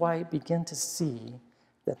James White began to see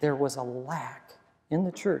that there was a lack in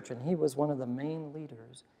the church, and he was one of the main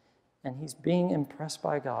leaders, and he's being impressed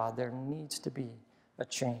by God. There needs to be a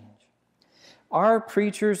change. Our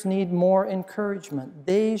preachers need more encouragement.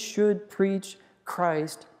 They should preach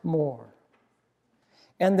Christ more,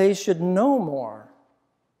 and they should know more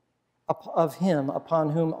of him upon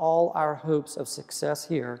whom all our hopes of success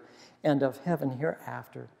here and of heaven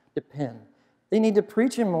hereafter depend. They need to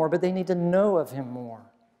preach him more, but they need to know of him more.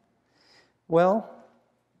 Well,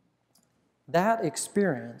 that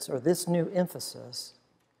experience, or this new emphasis,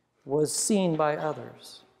 was seen by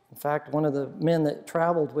others. In fact, one of the men that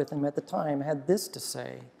traveled with him at the time had this to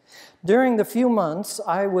say: "During the few months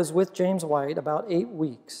I was with James White, about 8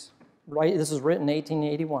 weeks," right? This is written in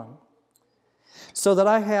 1881, "so that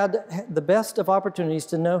I had the best of opportunities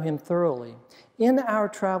to know him thoroughly. In our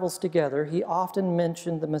travels together, he often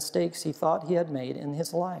mentioned the mistakes he thought he had made in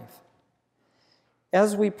his life.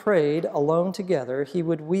 As we prayed alone together, he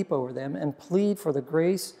would weep over them and plead for the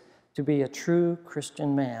grace to be a true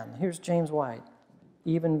Christian man." Here's James White,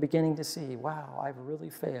 even beginning to see, wow, I've really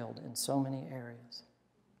failed in so many areas.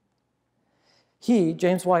 He,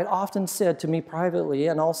 James White, often said to me privately,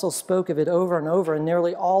 and also spoke of it over and over in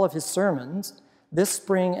nearly all of his sermons this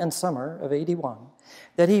spring and summer of 81,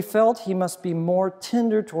 that he felt he must be more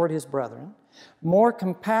tender toward his brethren, more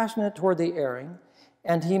compassionate toward the erring,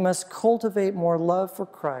 and he must cultivate more love for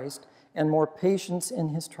Christ and more patience in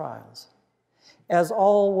his trials. As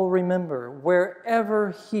all will remember,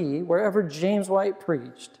 wherever James White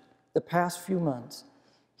preached the past few months,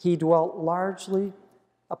 he dwelt largely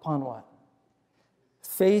upon what?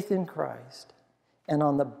 Faith in Christ and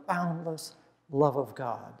on the boundless love of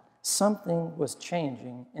God. Something was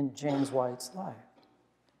changing in James White's life.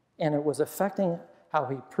 And it was affecting how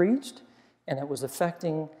he preached, and it was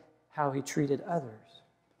affecting how he treated others.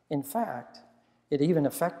 In fact, it even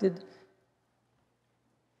affected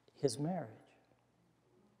his marriage,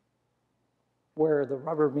 where the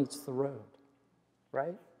rubber meets the road,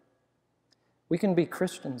 right? We can be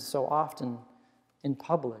Christians so often in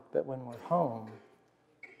public, but when we're home,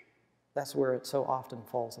 that's where it so often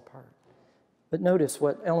falls apart. But notice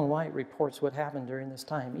what Ellen White reports what happened during this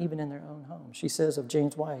time, even in their own home. She says of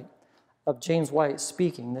James White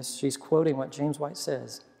speaking this, she's quoting what James White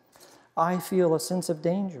says: "I feel a sense of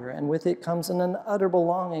danger, and with it comes an unutterable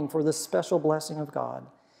longing for the special blessing of God,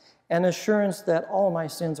 an assurance that all my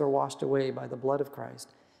sins are washed away by the blood of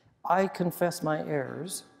Christ. I confess my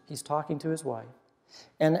errors," he's talking to his wife,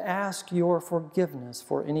 "and ask your forgiveness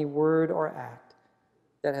for any word or act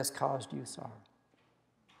that has caused you sorrow."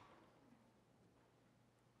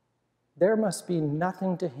 There must be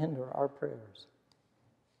nothing to hinder our prayers.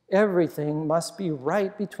 Everything must be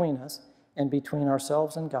right between us and between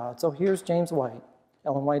ourselves and God. So here's James White,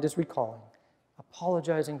 Ellen White is recalling,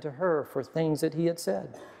 apologizing to her for things that he had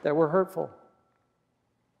said that were hurtful.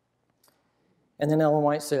 And then Ellen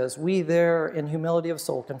White says, "We there in humility of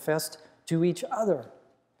soul confessed to each other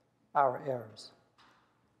our errors,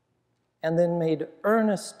 and then made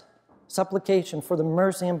earnest supplication for the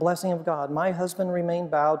mercy and blessing of God. My husband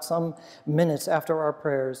remained bowed some minutes after our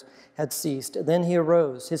prayers had ceased. Then he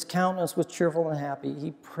arose. His countenance was cheerful and happy.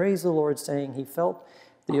 He praised the Lord, saying he felt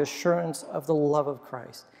the assurance of the love of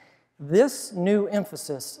Christ." This new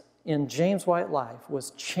emphasis in James White's life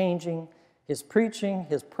was changing his preaching,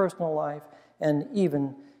 his personal life, and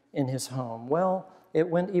even in his home. Well, it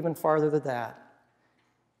went even farther than that.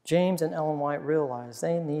 James and Ellen White realized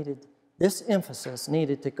this emphasis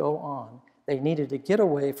needed to go on They needed to get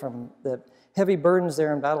away from the heavy burdens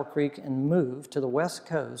there in Battle Creek and move to the West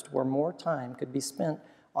Coast where more time could be spent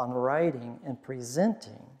on writing and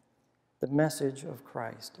presenting the message of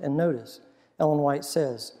Christ. And notice, Ellen White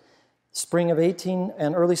says, spring of 18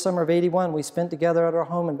 and early summer of 81, we spent together at our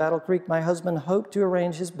home in Battle Creek. My husband hoped to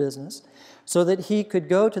arrange his business so that he could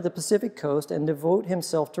go to the Pacific coast and devote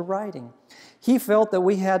himself to writing. He felt that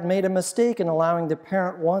we had made a mistake in allowing the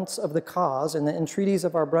apparent wants of the cause and the entreaties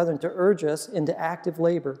of our brethren to urge us into active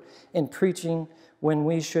labor in preaching when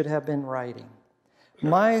we should have been writing.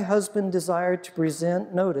 My husband desired to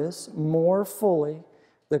present, notice, more fully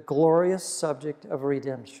the glorious subject of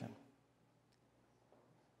redemption.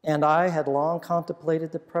 And I had long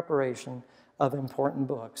contemplated the preparation of important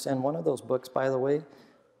books. And one of those books, by the way,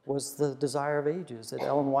 was The Desire of Ages that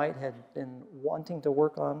Ellen White had been wanting to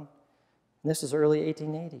work on. And this is early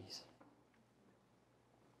 1880s.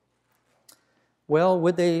 Well,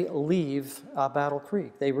 would they leave Battle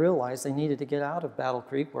Creek? They realized they needed to get out of Battle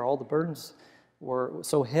Creek where all the burdens were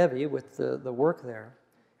so heavy with the work there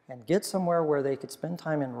and get somewhere where they could spend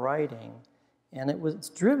time in writing. And it was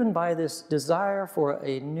driven by this desire for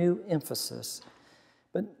a new emphasis.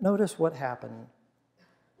 But notice what happened.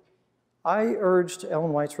 I urged,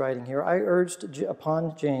 Ellen White's writing here, I urged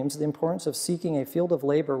upon James the importance of seeking a field of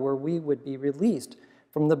labor where we would be released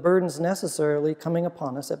from the burdens necessarily coming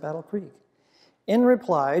upon us at Battle Creek. In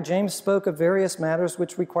reply, James spoke of various matters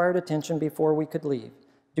which required attention before we could leave,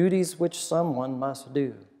 duties which someone must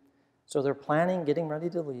do. So they're planning, getting ready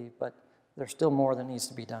to leave, but there's still more that needs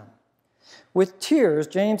to be done. With tears,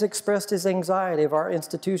 James expressed his anxiety of our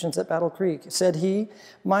institutions at Battle Creek. Said he,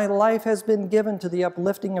 "My life has been given to the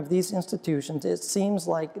uplifting of these institutions. It seems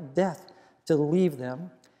like death to leave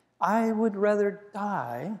them. I would rather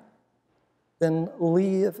die than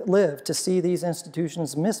live to see these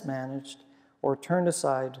institutions mismanaged or turned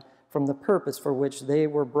aside from the purpose for which they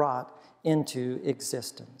were brought into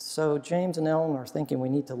existence." So James and Ellen are thinking we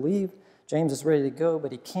need to leave. James is ready to go,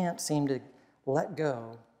 but he can't seem to let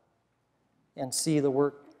go and see the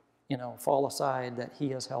work, fall aside that he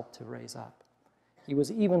has helped to raise up. He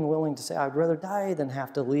was even willing to say, "I'd rather die than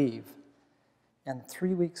have to leave." And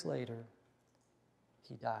 3 weeks later,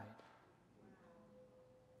 he died.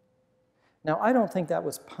 Now, I don't think that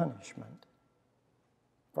was punishment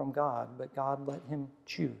from God, but God let him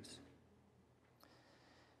choose.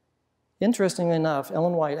 Interestingly enough,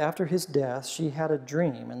 Ellen White, after his death, she had a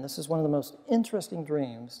dream, and this is one of the most interesting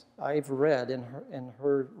dreams I've read in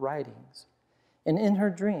her writings. And in her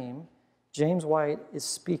dream, James White is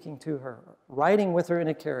speaking to her, riding with her in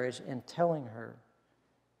a carriage and telling her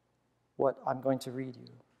what I'm going to read you.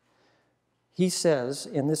 He says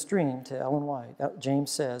in this dream to Ellen White, James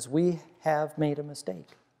says, "We have made a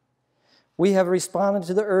mistake. We have responded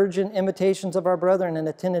to the urgent invitations of our brethren and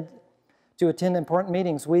attend important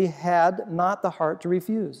meetings. We had not the heart to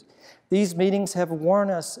refuse. These meetings have worn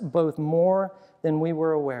us both more than we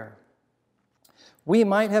were aware. We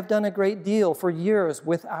might have done a great deal for years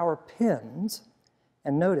with our pens,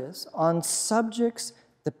 and notice, on subjects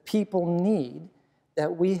the people need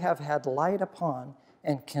that we have had light upon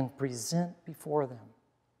and can present before them,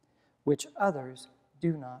 which others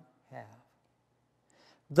do not have.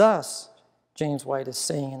 Thus," James White is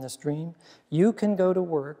saying in this dream, "you can go to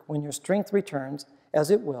work when your strength returns,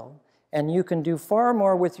 as it will, and you can do far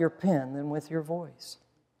more with your pen than with your voice.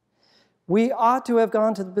 We ought to have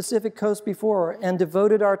gone to the Pacific coast before and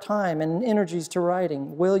devoted our time and energies to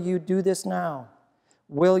writing. Will you do this now?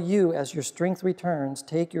 Will you, as your strength returns,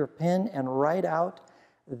 take your pen and write out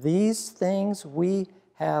these things we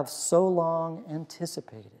have so long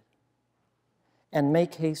anticipated, and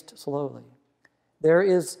make haste slowly? There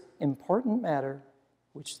is important matter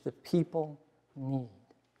which the people need."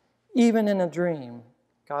 Even in a dream,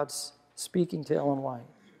 God's speaking to Ellen White.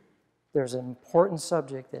 There's an important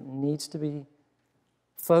subject that needs to be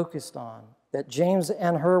focused on, that James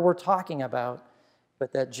and her were talking about,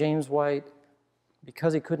 but that James White,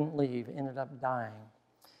 because he couldn't leave, ended up dying.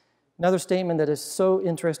 Another statement that is so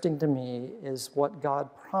interesting to me is what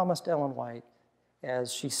God promised Ellen White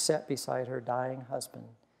as she sat beside her dying husband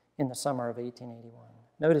in the summer of 1881.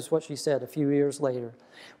 Notice what she said a few years later.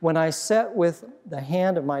 "When I sat with the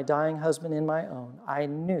hand of my dying husband in my own, I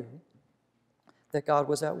knew that God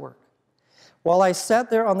was at work. While I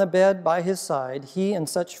sat there on the bed by his side, he in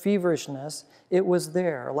such feverishness, it was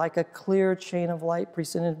there, like a clear chain of light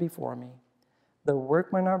presented before me. The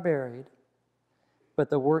workmen are buried,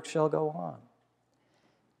 but the work shall go on."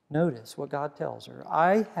 Notice what God tells her.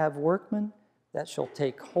 "I have workmen that shall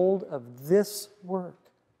take hold of this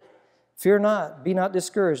work. Fear not, be not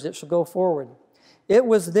discouraged, it shall go forward." It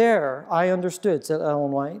was there, I understood, said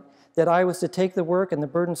Ellen White, that I was to take the work and the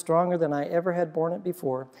burden stronger than I ever had borne it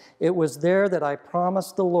before. It was there that I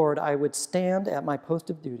promised the Lord I would stand at my post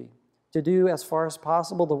of duty, to do as far as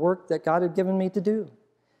possible the work that God had given me to do,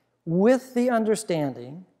 with the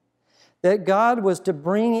understanding that God was to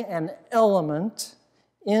bring an element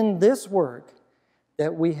in this work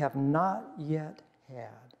that we have not yet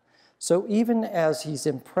had. So even as he's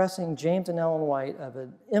impressing James and Ellen White of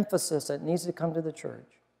an emphasis that needs to come to the church,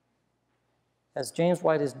 as James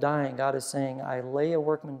White is dying, God is saying, I lay a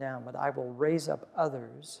workman down, but I will raise up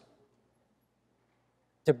others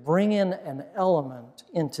to bring in an element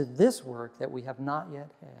into this work that we have not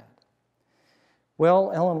yet had.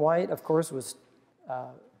 Well, Ellen White, of course, was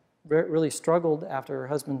really struggled after her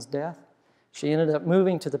husband's death. She ended up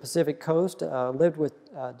moving to the Pacific Coast, lived with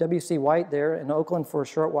W.C. White there in Oakland for a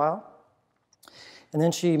short while. And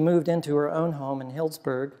then she moved into her own home in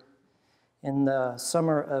Healdsburg in the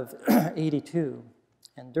summer of 82.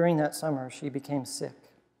 And during that summer, she became sick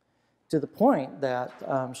to the point that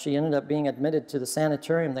she ended up being admitted to the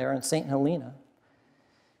sanitarium there in St. Helena.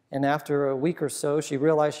 And after a week or so, she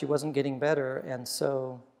realized she wasn't getting better, and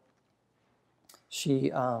so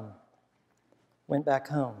she went back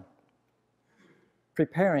home,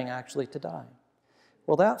 preparing actually to die.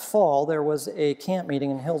 Well, that fall, there was a camp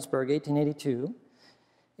meeting in Healdsburg, 1882,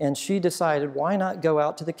 and she decided, why not go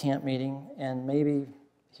out to the camp meeting and maybe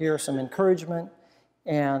hear some encouragement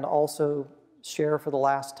and also share for the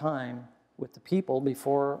last time with the people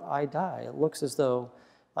before I die. It looks as though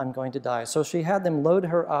I'm going to die. So she had them load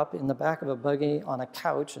her up in the back of a buggy on a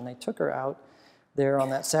couch, and they took her out there on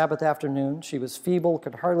that Sabbath afternoon. She was feeble,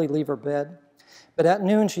 could hardly leave her bed. But at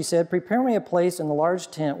noon, she said, prepare me a place in the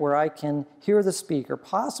large tent where I can hear the speaker.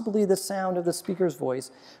 Possibly the sound of the speaker's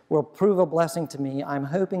voice will prove a blessing to me. I'm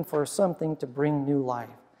hoping for something to bring new life.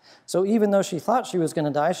 So even though she thought she was going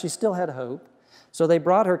to die, she still had hope. So they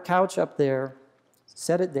brought her couch up there,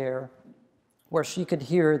 set it there, where she could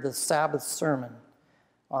hear the Sabbath sermon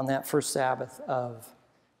on that first Sabbath of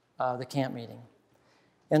the camp meeting.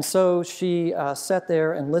 And so she sat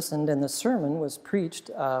there and listened, and the sermon was preached.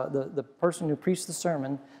 The person who preached the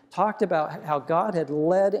sermon talked about how God had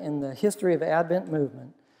led in the history of Advent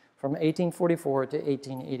movement from 1844 to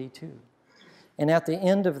 1882. And at the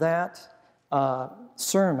end of that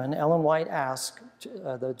sermon, Ellen White asked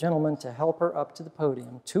the gentleman to help her up to the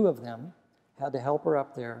podium. Two of them had to help her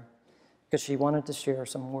up there because she wanted to share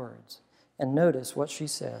some words. And notice what she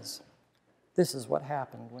says. This is what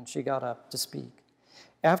happened when she got up to speak.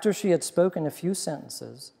 After she had spoken a few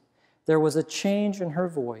sentences, there was a change in her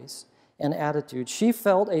voice and attitude. She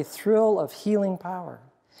felt a thrill of healing power.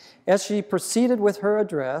 As she proceeded with her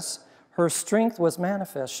address, her strength was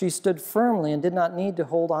manifest. She stood firmly and did not need to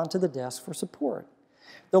hold on to the desk for support.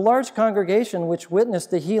 The large congregation which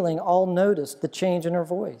witnessed the healing all noticed the change in her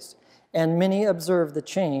voice, and many observed the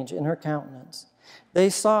change in her countenance. They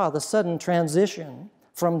saw the sudden transition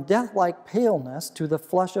from death-like paleness to the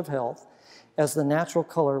flush of health as the natural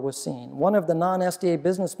color was seen. One of the non-SDA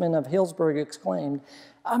businessmen of Healdsburg exclaimed,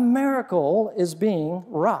 "A miracle is being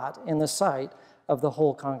wrought in the sight of the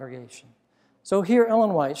whole congregation." So here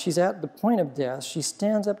Ellen White, she's at the point of death. She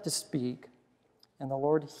stands up to speak, and the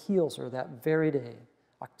Lord heals her that very day,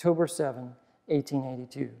 October 7,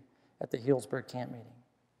 1882, at the Healdsburg camp meeting.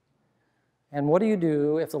 And what do you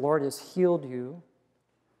do if the Lord has healed you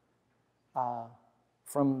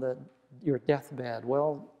from your deathbed?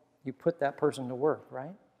 Well, you put that person to work,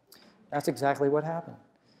 right? That's exactly what happened.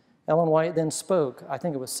 Ellen White then spoke, I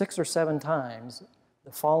think it was 6 or 7 times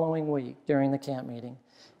the following week during the camp meeting.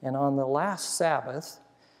 And on the last Sabbath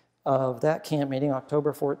of that camp meeting,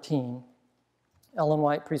 October 14, Ellen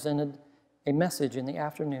White presented a message in the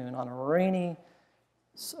afternoon on a rainy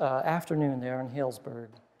afternoon there in Healdsburg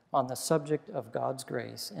on the subject of God's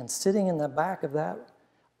grace. And sitting in the back of that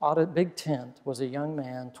big tent was a young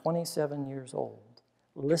man, 27 years old,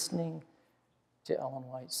 listening to Ellen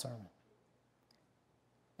White's sermon.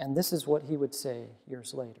 And this is what he would say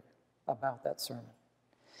years later about that sermon.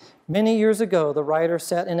 Many years ago, the writer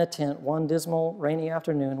sat in a tent one dismal, rainy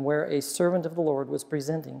afternoon where a servant of the Lord was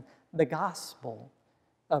presenting the gospel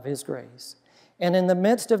of his grace. And in the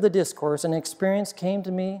midst of the discourse, an experience came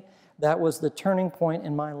to me that was the turning point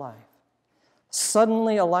in my life.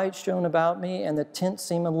 Suddenly, a light shone about me, and the tent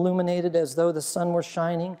seemed illuminated as though the sun were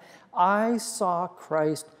shining. I saw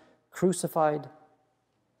Christ crucified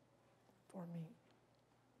for me.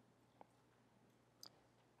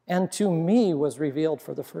 And to me was revealed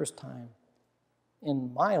for the first time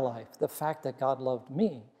in my life the fact that God loved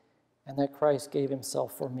me and that Christ gave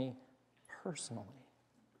himself for me personally.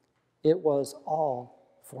 It was all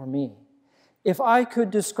for me. If I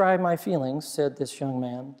could describe my feelings, said this young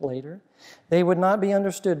man later, they would not be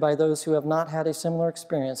understood by those who have not had a similar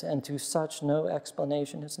experience, and to such no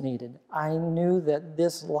explanation is needed. I knew that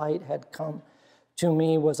this light had come to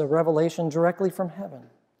me was a revelation directly from heaven.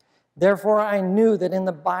 Therefore, I knew that in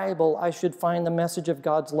the Bible I should find the message of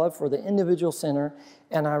God's love for the individual sinner,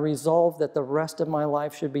 and I resolved that the rest of my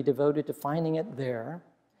life should be devoted to finding it there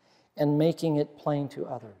and making it plain to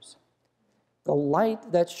others. The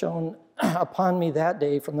light that shone upon me that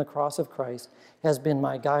day from the cross of Christ has been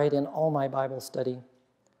my guide in all my Bible study.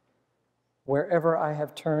 Wherever I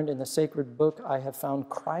have turned in the sacred book, I have found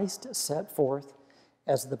Christ set forth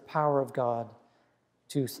as the power of God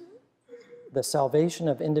to the salvation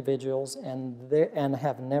of individuals, and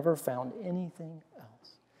have never found anything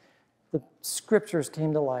else. The scriptures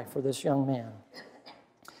came to life for this young man,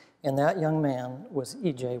 and that young man was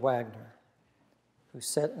E.J. Wagner, who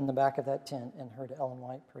sat in the back of that tent and heard Ellen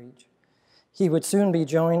White preach. He would soon be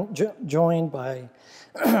joined by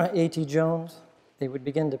A.T. Jones. They would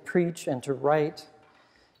begin to preach and to write,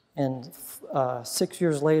 and 6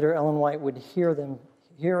 years later, Ellen White would hear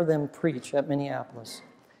them preach at Minneapolis.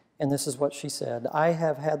 And this is what she said. I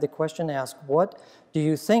have had the question asked, what do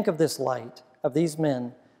you think of this light of these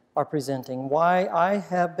men are presenting? Why, I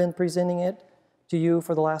have been presenting it to you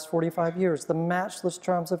for the last 45 years, the matchless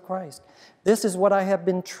charms of Christ. This is what I have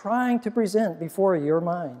been trying to present before your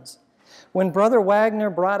minds. When Brother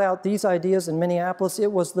Wagner brought out these ideas in Minneapolis,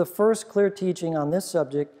 it was the first clear teaching on this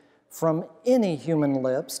subject from any human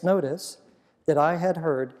lips, notice, that I had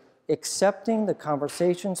heard, excepting the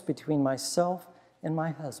conversations between myself and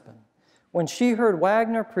my husband. When she heard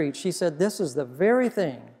Wagner preach, she said, this is the very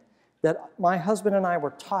thing that my husband and I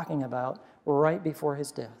were talking about right before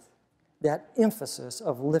his death. That emphasis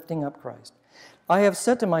of lifting up Christ. I have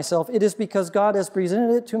said to myself, it is because God has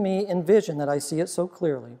presented it to me in vision that I see it so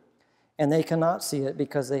clearly, and they cannot see it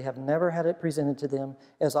because they have never had it presented to them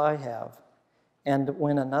as I have. And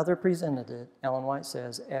when another presented it, Ellen White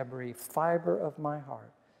says, every fiber of my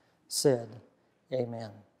heart said,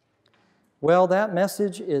 amen. Well, that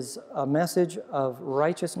message is a message of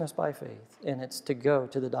righteousness by faith, and it's to go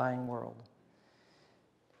to the dying world.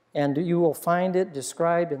 And you will find it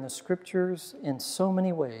described in the scriptures in so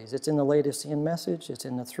many ways. It's in the Laodicean message, it's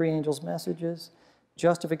in the three angels' messages,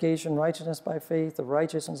 justification, righteousness by faith, the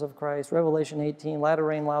righteousness of Christ, Revelation 18, latter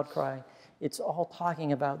rain, loud cry. It's all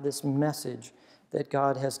talking about this message that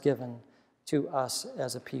God has given to us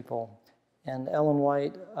as a people. And Ellen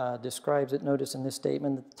White describes it, notice in this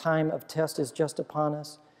statement, the time of test is just upon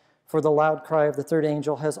us, for the loud cry of the third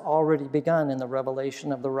angel has already begun in the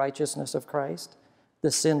revelation of the righteousness of Christ, the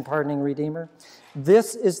sin-pardoning Redeemer.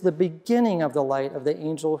 This is the beginning of the light of the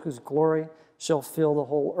angel whose glory shall fill the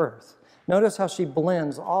whole earth. Notice how she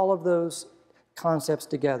blends all of those concepts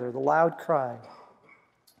together, the loud cry,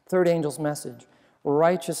 third angel's message,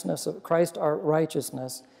 righteousness of Christ, our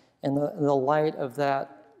righteousness, and the light of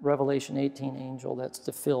that Revelation 18 angel that's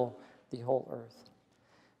to fill the whole earth.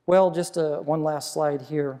 Well, just one last slide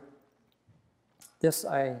here. This,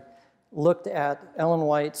 I looked at Ellen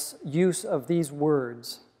White's use of these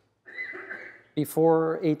words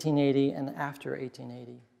before 1880 and after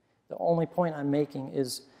 1880. The only point I'm making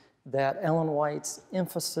is that Ellen White's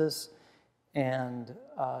emphasis and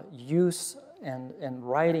use and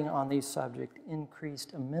writing on these subjects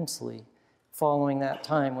increased immensely following that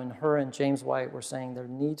time when her and James White were saying there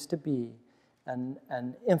needs to be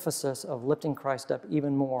an emphasis of lifting Christ up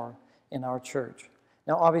even more in our church.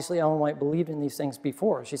 Now, obviously, Ellen White believed in these things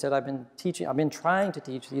before. She said, I've been trying to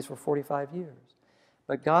teach these for 45 years.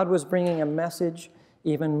 But God was bringing a message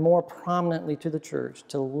even more prominently to the church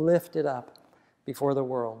to lift it up before the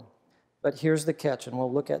world. But here's the catch, and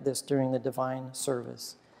we'll look at this during the divine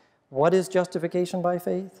service. What is justification by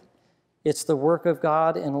faith? It's the work of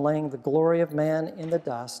God in laying the glory of man in the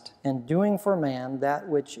dust and doing for man that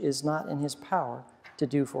which is not in his power to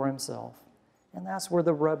do for himself. And that's where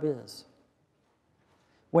the rub is.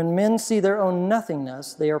 When men see their own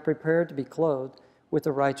nothingness, they are prepared to be clothed with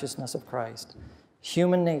the righteousness of Christ.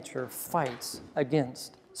 Human nature fights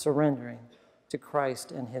against surrendering to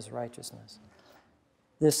Christ and his righteousness.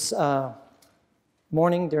 This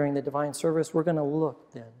morning during the divine service, we're going to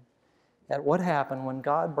look then at what happened when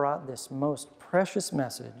God brought this most precious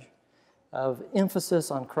message of emphasis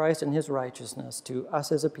on Christ and his righteousness to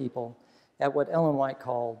us as a people at what Ellen White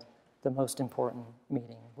called the most important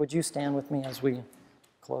meeting. Would you stand with me as we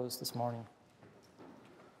close this morning?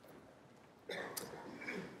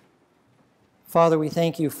 Father, we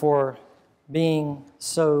thank you for being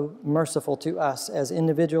so merciful to us as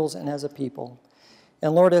individuals and as a people.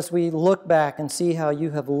 And Lord, as we look back and see how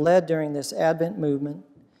you have led during this Advent movement,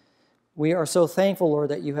 We are so thankful, Lord,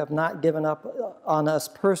 that you have not given up on us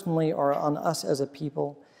personally or on us as a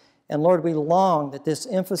people. And Lord, we long that this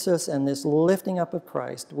emphasis and this lifting up of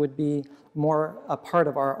Christ would be more a part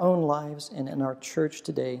of our own lives and in our church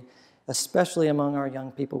today, especially among our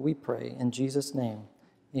young people, we pray. In Jesus' name,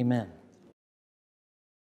 amen.